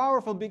super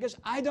powerful because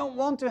I don't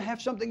want to have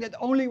something that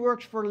only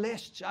works for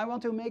lists. I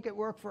want to make it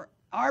work for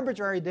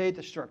arbitrary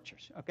data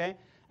structures, okay?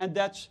 And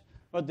that's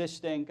what this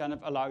thing kind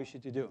of allows you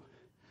to do.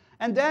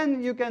 And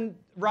then you can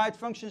write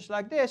functions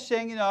like this,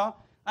 saying,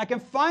 I can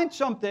find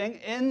something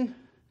in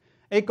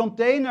a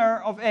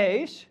container of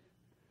A's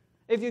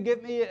if you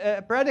give me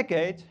a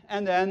predicate,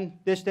 and then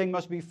this thing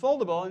must be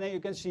foldable, and then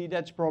you can see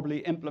that's probably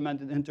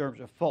implemented in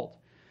terms of fold.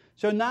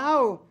 So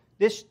now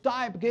this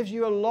type gives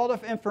you a lot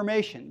of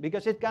information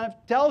because it kind of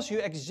tells you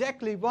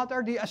exactly what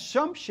are the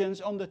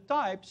assumptions on the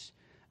types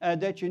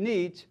that you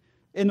need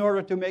in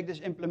order to make this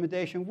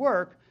implementation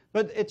work,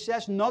 but it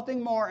says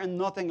nothing more and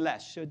nothing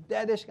less. So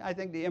that is, I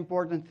think, the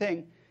important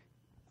thing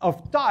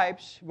of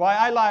types. Why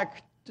I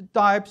like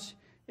types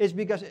is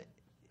because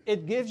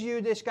it gives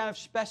you this kind of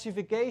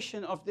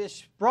specification of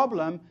this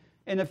problem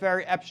in a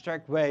very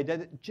abstract way,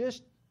 that it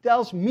just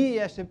tells me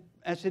as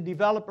a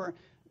developer,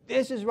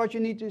 this is what you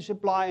need to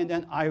supply, and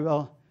then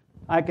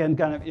I can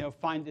kind of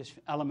find this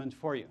element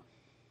for you.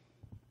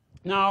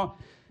 Now,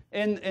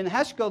 in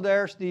Haskell,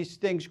 there's these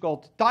things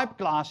called type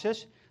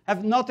classes,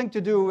 have nothing to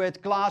do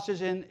with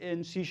classes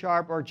in C#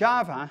 or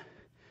Java,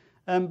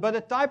 but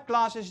a type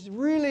class is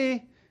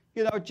really,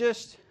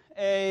 just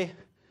a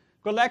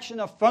collection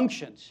of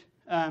functions.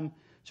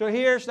 So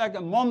here's like a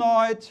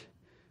monoid,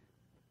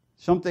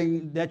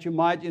 something that you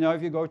might,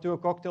 if you go to a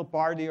cocktail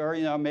party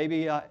or,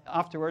 maybe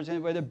afterwards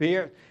with a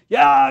beer.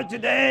 Yeah,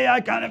 today I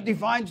kind of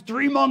defined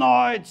 3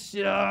 monoids.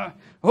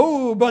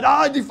 Oh, but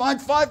I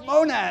defined 5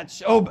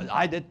 monads. Oh, but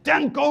I did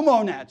 10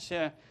 comonads.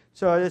 Yeah.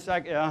 So it's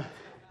like,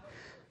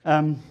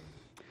 but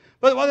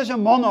what is a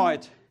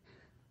monoid?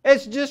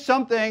 It's just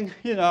something,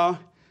 that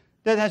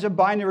has a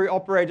binary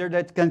operator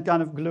that can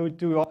kind of glue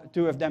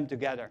two of them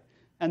together.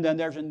 And then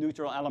there's a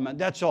neutral element.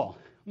 That's all.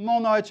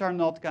 Monoids are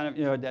not kind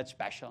of, that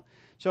special.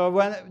 So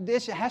when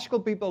this Haskell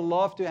people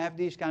love to have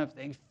these kind of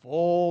things,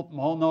 fold,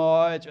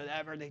 monoids,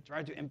 whatever, they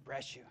try to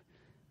impress you.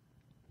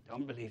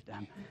 Don't believe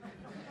them.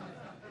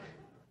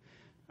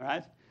 All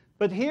right?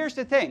 But here's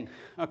the thing,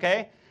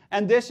 okay?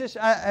 And this is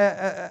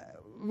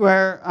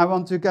where I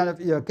want to kind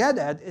of get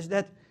at, is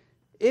that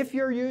if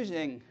you're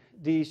using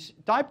these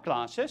type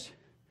classes,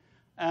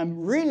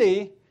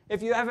 really,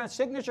 if you have a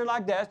signature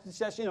like that, it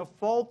says,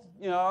 fold,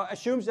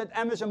 assumes that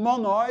M is a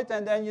monoid,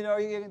 and then,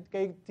 you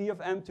get T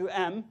of M to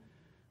M.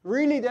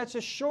 Really, that's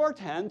a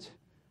shorthand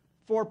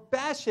for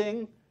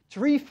passing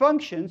 3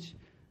 functions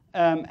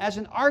as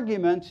an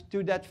argument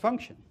to that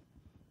function.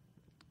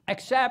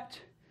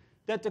 Except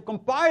that the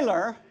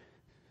compiler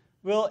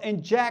will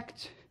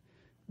inject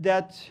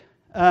that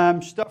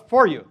stuff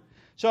for you.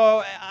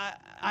 So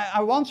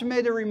I once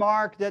made a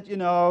remark that,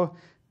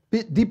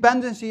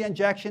 dependency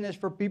injection is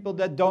for people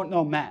that don't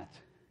know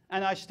math.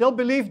 And I still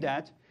believe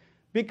that,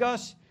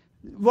 because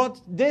what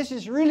this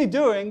is really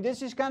doing,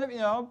 this is kind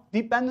of,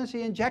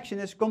 dependency injection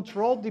is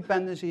controlled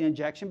dependency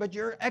injection, but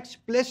you're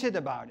explicit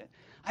about it.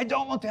 I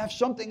don't want to have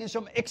something in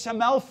some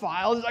XML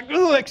file. It's like,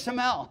 ooh,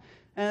 XML.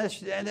 And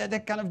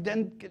that kind of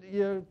then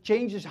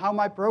changes how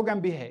my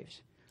program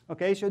behaves.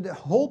 Okay, so the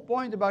whole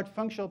point about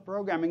functional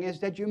programming is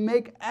that you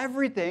make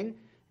everything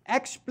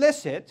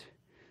explicit.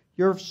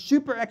 You're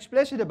super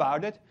explicit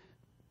about it.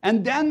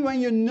 And then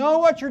when you know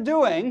what you're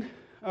doing,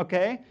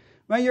 okay,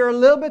 when you're a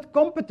little bit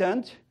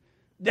competent,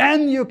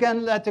 then you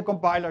can let the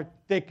compiler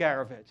take care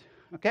of it,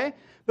 okay?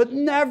 But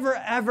never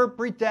ever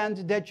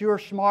pretend that you're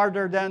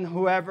smarter than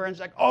whoever and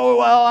it's like, oh,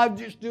 well, I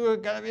just do a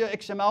kind of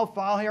XML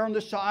file here on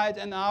the side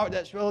and now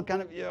that's will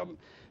kind of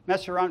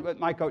mess around with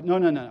my code.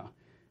 No.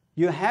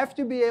 You have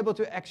to be able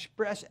to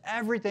express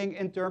everything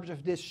in terms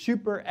of this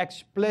super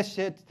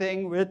explicit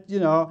thing with,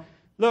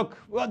 look,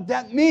 what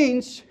that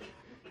means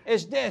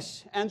is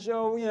this. And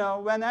so,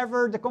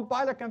 whenever the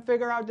compiler can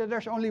figure out that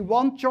there's only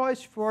one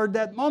choice for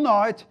that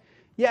monoid,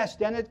 yes,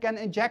 then it can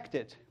inject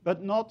it,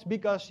 but not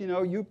because,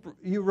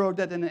 you wrote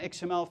that in an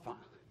XML file.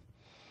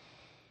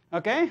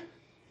 Okay?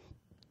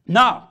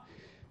 Now,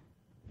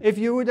 if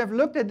you would have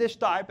looked at this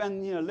type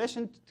and,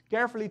 listened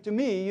carefully to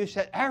me, you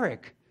said,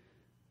 Erik,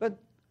 but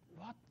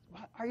what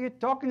are you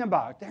talking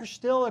about? There's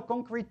still a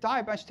concrete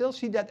type. I still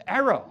see that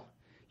arrow.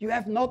 You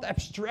have not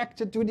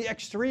abstracted to the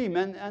extreme,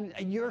 and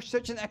you're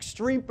such an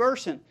extreme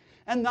person.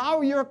 And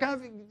now you're kind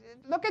of,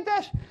 look at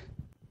this.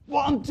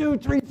 1, 2,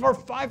 3, 4,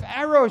 5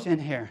 arrows in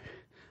here.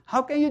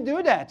 How can you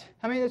do that?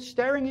 I mean, it's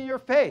staring in your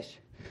face.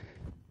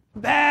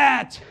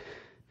 Bad.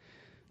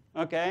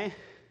 Okay.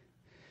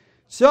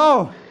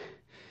 So,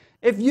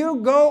 if you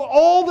go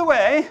all the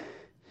way,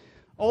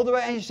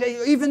 and you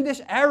say, even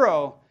this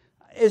arrow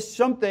is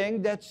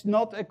something that's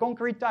not a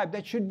concrete type,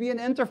 that should be an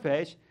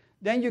interface,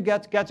 then you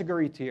get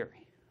category theory.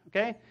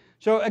 Okay?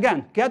 So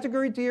again,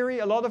 category theory,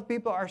 a lot of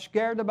people are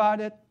scared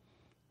about it.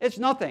 It's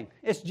nothing.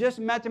 It's just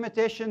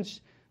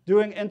mathematicians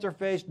doing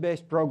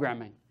interface-based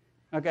programming.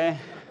 Okay?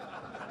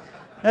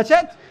 That's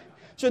it.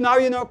 So now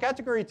you know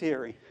category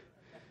theory.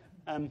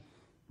 And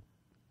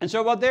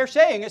so what they're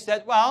saying is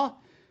that,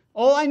 well,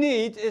 All I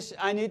need is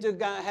I need to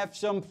have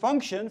some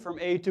function from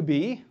A to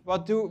B.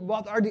 What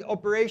are the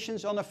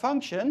operations on a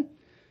function?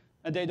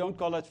 And they don't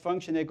call it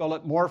function, they call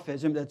it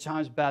morphism. That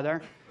sounds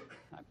better.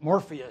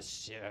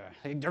 Morpheus,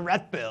 like the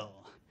red pill.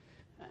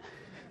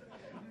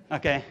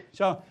 Okay,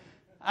 so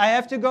I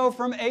have to go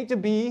from A to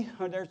B,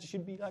 or there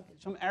should be like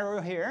some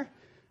arrow here.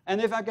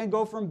 And if I can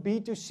go from B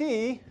to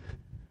C,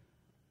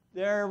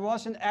 there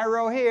was an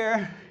arrow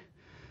here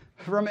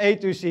from A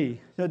to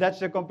C. So that's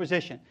the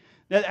composition.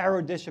 That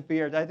arrow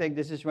disappeared. I think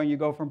this is when you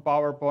go from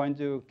PowerPoint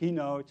to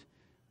Keynote.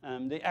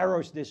 The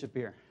arrows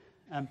disappear.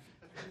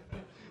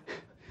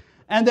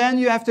 And then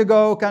you have to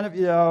go kind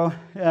of,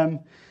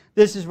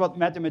 this is what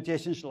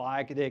mathematicians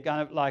like. They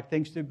kind of like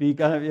things to be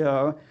kind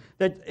of,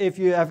 that if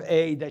you have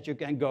A, that you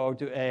can go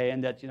to A,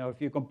 and that,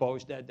 if you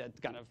compose that,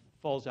 that kind of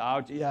falls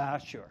out. Yeah,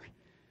 sure.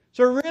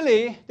 So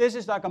really, this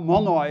is like a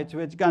monoid,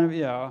 which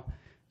kind of,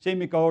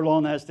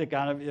 semicolon as the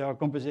kind of,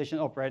 composition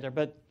operator,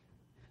 but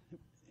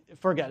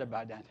forget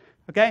about that,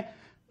 okay?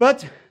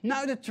 But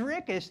now the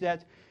trick is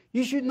that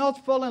you should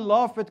not fall in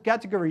love with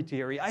category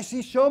theory. I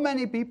see so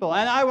many people,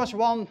 and I was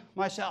one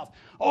myself.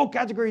 Oh,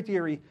 category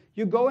theory.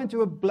 You go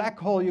into a black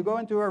hole, you go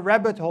into a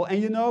rabbit hole,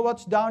 and you know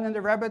what's down in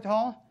the rabbit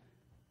hole?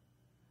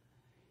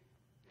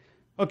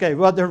 Okay,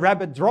 well, the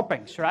rabbit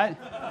droppings, right?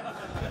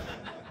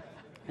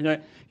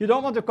 You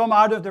don't want to come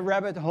out of the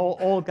rabbit hole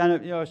all kind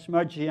of,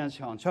 smudgy and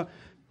so on. So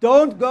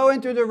don't go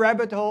into the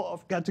rabbit hole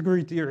of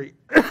category theory.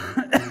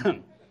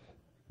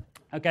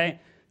 Okay,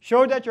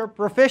 show that you're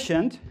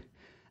proficient,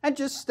 and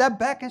just step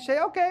back and say,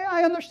 okay,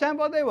 I understand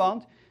what they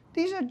want.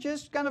 These are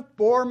just kind of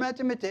poor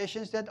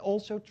mathematicians that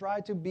also try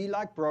to be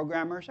like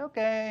programmers.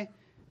 Okay,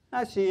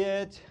 I see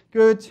it.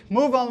 Good.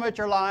 Move on with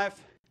your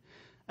life.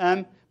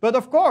 But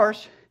of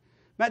course,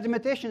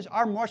 mathematicians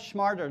are much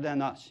smarter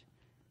than us.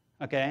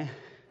 Okay?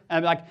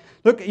 And like,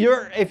 look,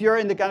 if you're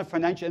in the kind of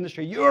financial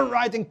industry, you're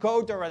writing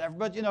code or whatever,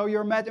 but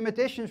your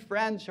mathematician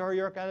friends or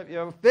your kind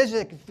of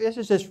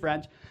physicist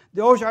friends,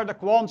 those are the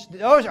quants.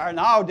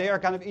 They are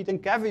kind of eating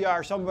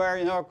caviar somewhere,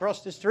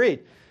 across the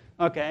street.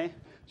 Okay?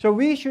 So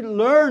we should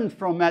learn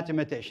from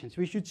mathematicians.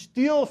 We should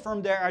steal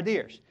from their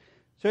ideas.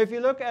 So if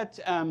you look at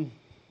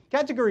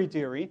category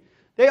theory,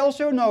 they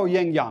also know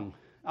yin-yang.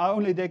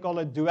 Only they call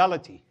it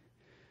duality.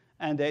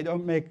 And they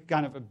don't make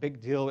kind of a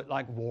big deal with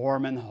like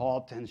warm and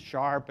hot and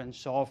sharp and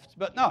soft.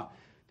 But no,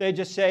 they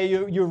just say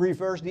you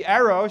reverse the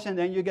arrows and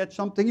then you get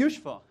something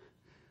useful.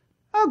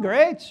 Oh,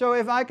 great. So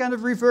if I kind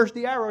of reverse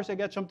the arrows, I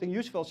get something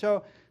useful.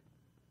 So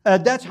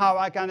that's how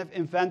I kind of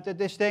invented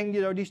this thing,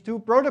 these two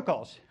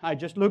protocols. I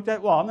just looked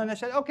at one and I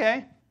said,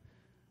 okay,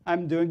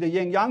 I'm doing the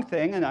yin-yang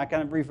thing and I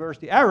kind of reverse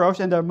the arrows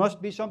and there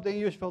must be something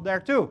useful there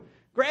too.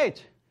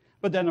 Great.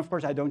 But then, of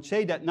course, I don't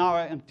say that. Now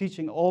I am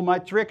teaching all my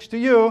tricks to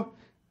you.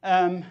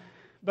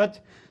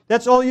 But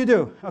that's all you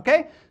do,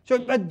 okay? So,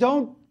 but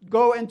don't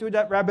go into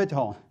that rabbit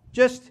hole.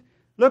 Just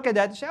look at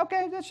that and say,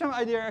 okay, that's some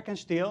idea I can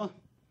steal.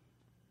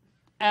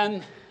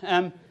 And,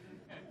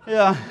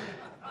 yeah.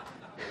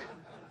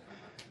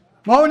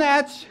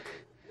 Monads,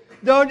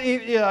 don't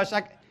even, it's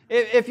like,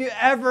 if you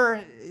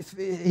ever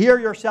hear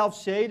yourself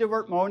say the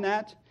word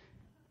monad,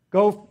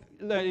 go,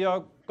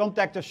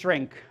 contact a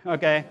shrink,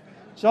 okay?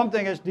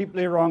 Something is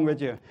deeply wrong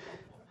with you.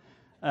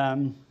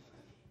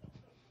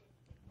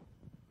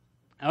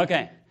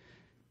 Okay.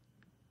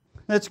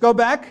 Let's go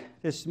back.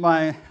 This is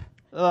my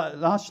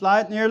last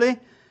slide nearly.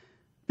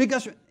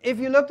 Because if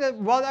you looked at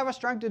what I was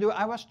trying to do,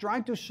 I was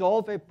trying to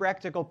solve a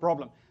practical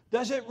problem.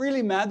 Does it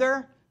really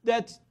matter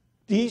that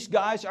these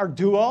guys are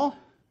dual?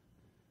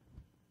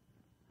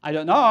 I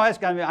don't know.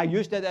 I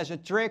used it as a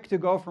trick to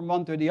go from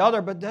one to the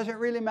other, but does it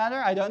really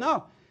matter? I don't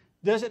know.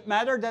 Does it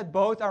matter that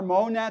both are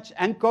monads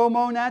and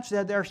comonads,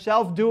 that they're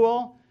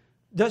self-dual?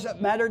 Does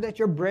it matter that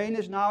your brain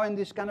is now in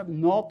this kind of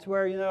knot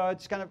where,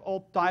 it's kind of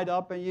all tied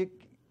up and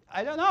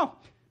I don't know.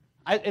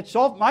 It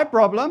solved my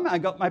problem. I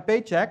got my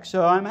paycheck,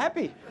 so I'm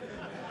happy.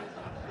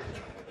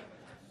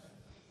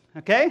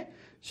 Okay?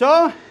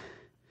 So,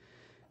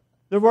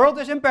 the world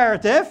is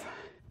imperative.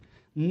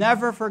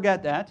 Never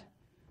forget that.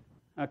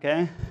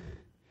 Okay?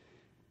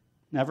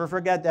 Never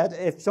forget that.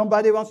 If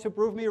somebody wants to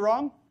prove me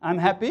wrong, I'm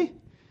happy.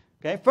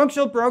 Okay?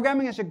 Functional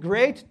programming is a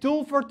great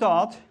tool for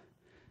thought,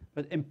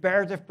 but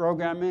imperative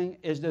programming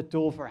is the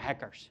tool for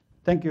hackers.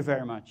 Thank you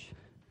very much.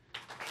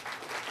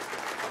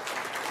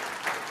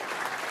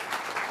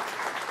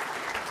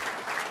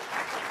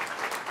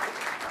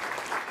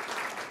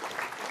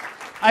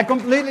 I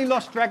completely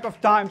lost track of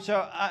time,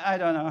 so I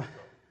don't know.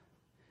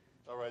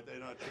 All right, they're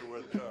not sure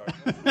where they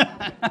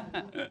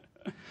are.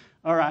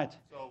 All right.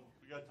 So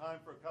we got time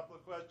for a couple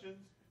of questions.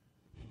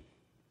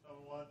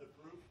 Someone wanted the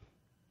proof?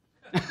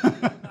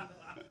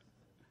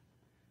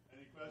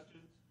 Any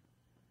questions?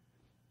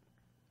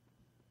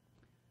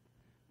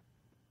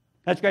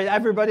 That's great.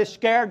 Everybody's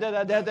scared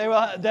that they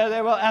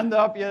will end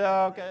up,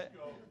 okay.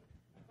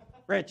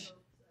 Rich.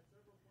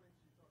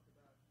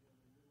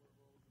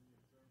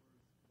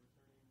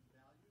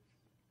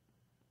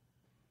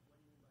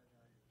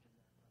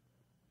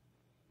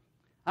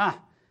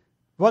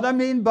 What I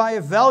mean by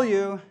a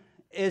value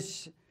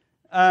is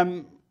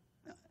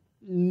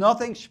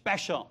nothing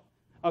special.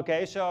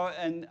 Okay, so,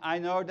 and I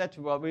know that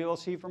what we will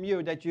see from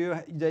you, that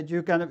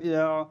you kind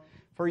of,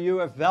 for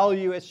you a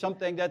value is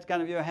something that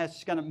kind of,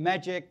 has kind of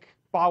magic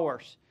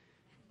powers.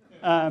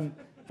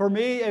 For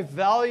me, a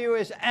value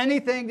is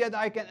anything that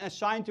I can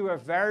assign to a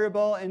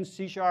variable in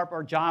C#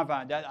 or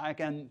Java, that I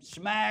can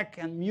smack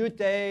and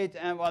mutate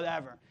and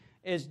whatever.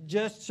 It's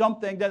just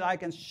something that I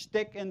can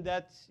stick in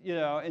that,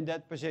 in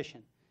that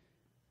position.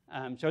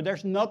 So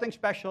there's nothing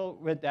special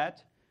with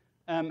that.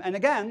 And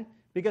again,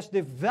 because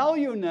the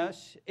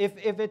valueness, if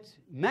it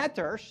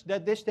matters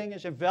that this thing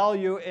is a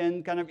value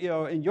in kind of,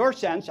 in your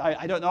sense,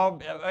 I don't know,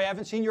 I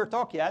haven't seen your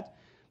talk yet,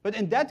 but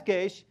in that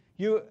case,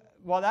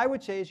 what I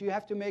would say is you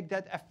have to make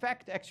that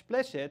effect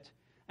explicit.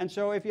 And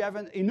so if you have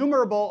an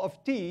enumerable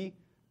of t,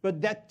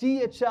 but that t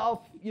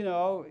itself, you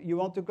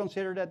want to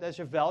consider that as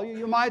a value,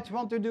 you might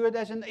want to do it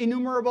as an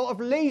enumerable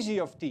of lazy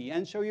of t.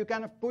 And so you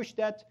kind of push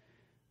that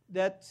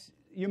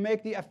you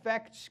make the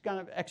effects kind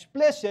of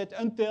explicit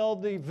until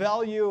the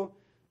value,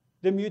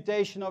 the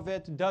mutation of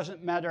it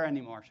doesn't matter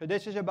anymore. So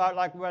this is about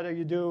like whether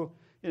you do,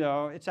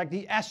 it's like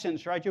the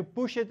essence, right? You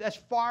push it as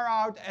far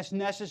out as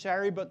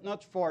necessary, but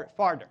not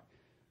farther.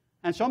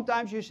 And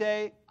sometimes you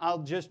say, I'll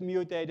just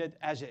mutate it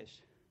as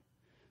is.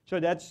 So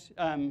that's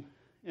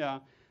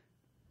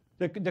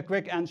the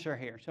quick answer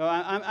here. So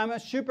I'm a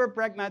super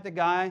pragmatic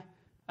guy.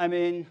 I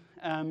mean,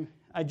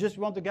 I just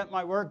want to get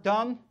my work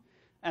done,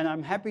 and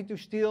I'm happy to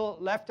steal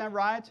left and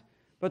right.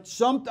 But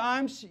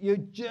sometimes you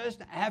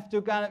just have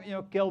to kind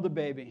of, kill the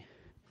baby.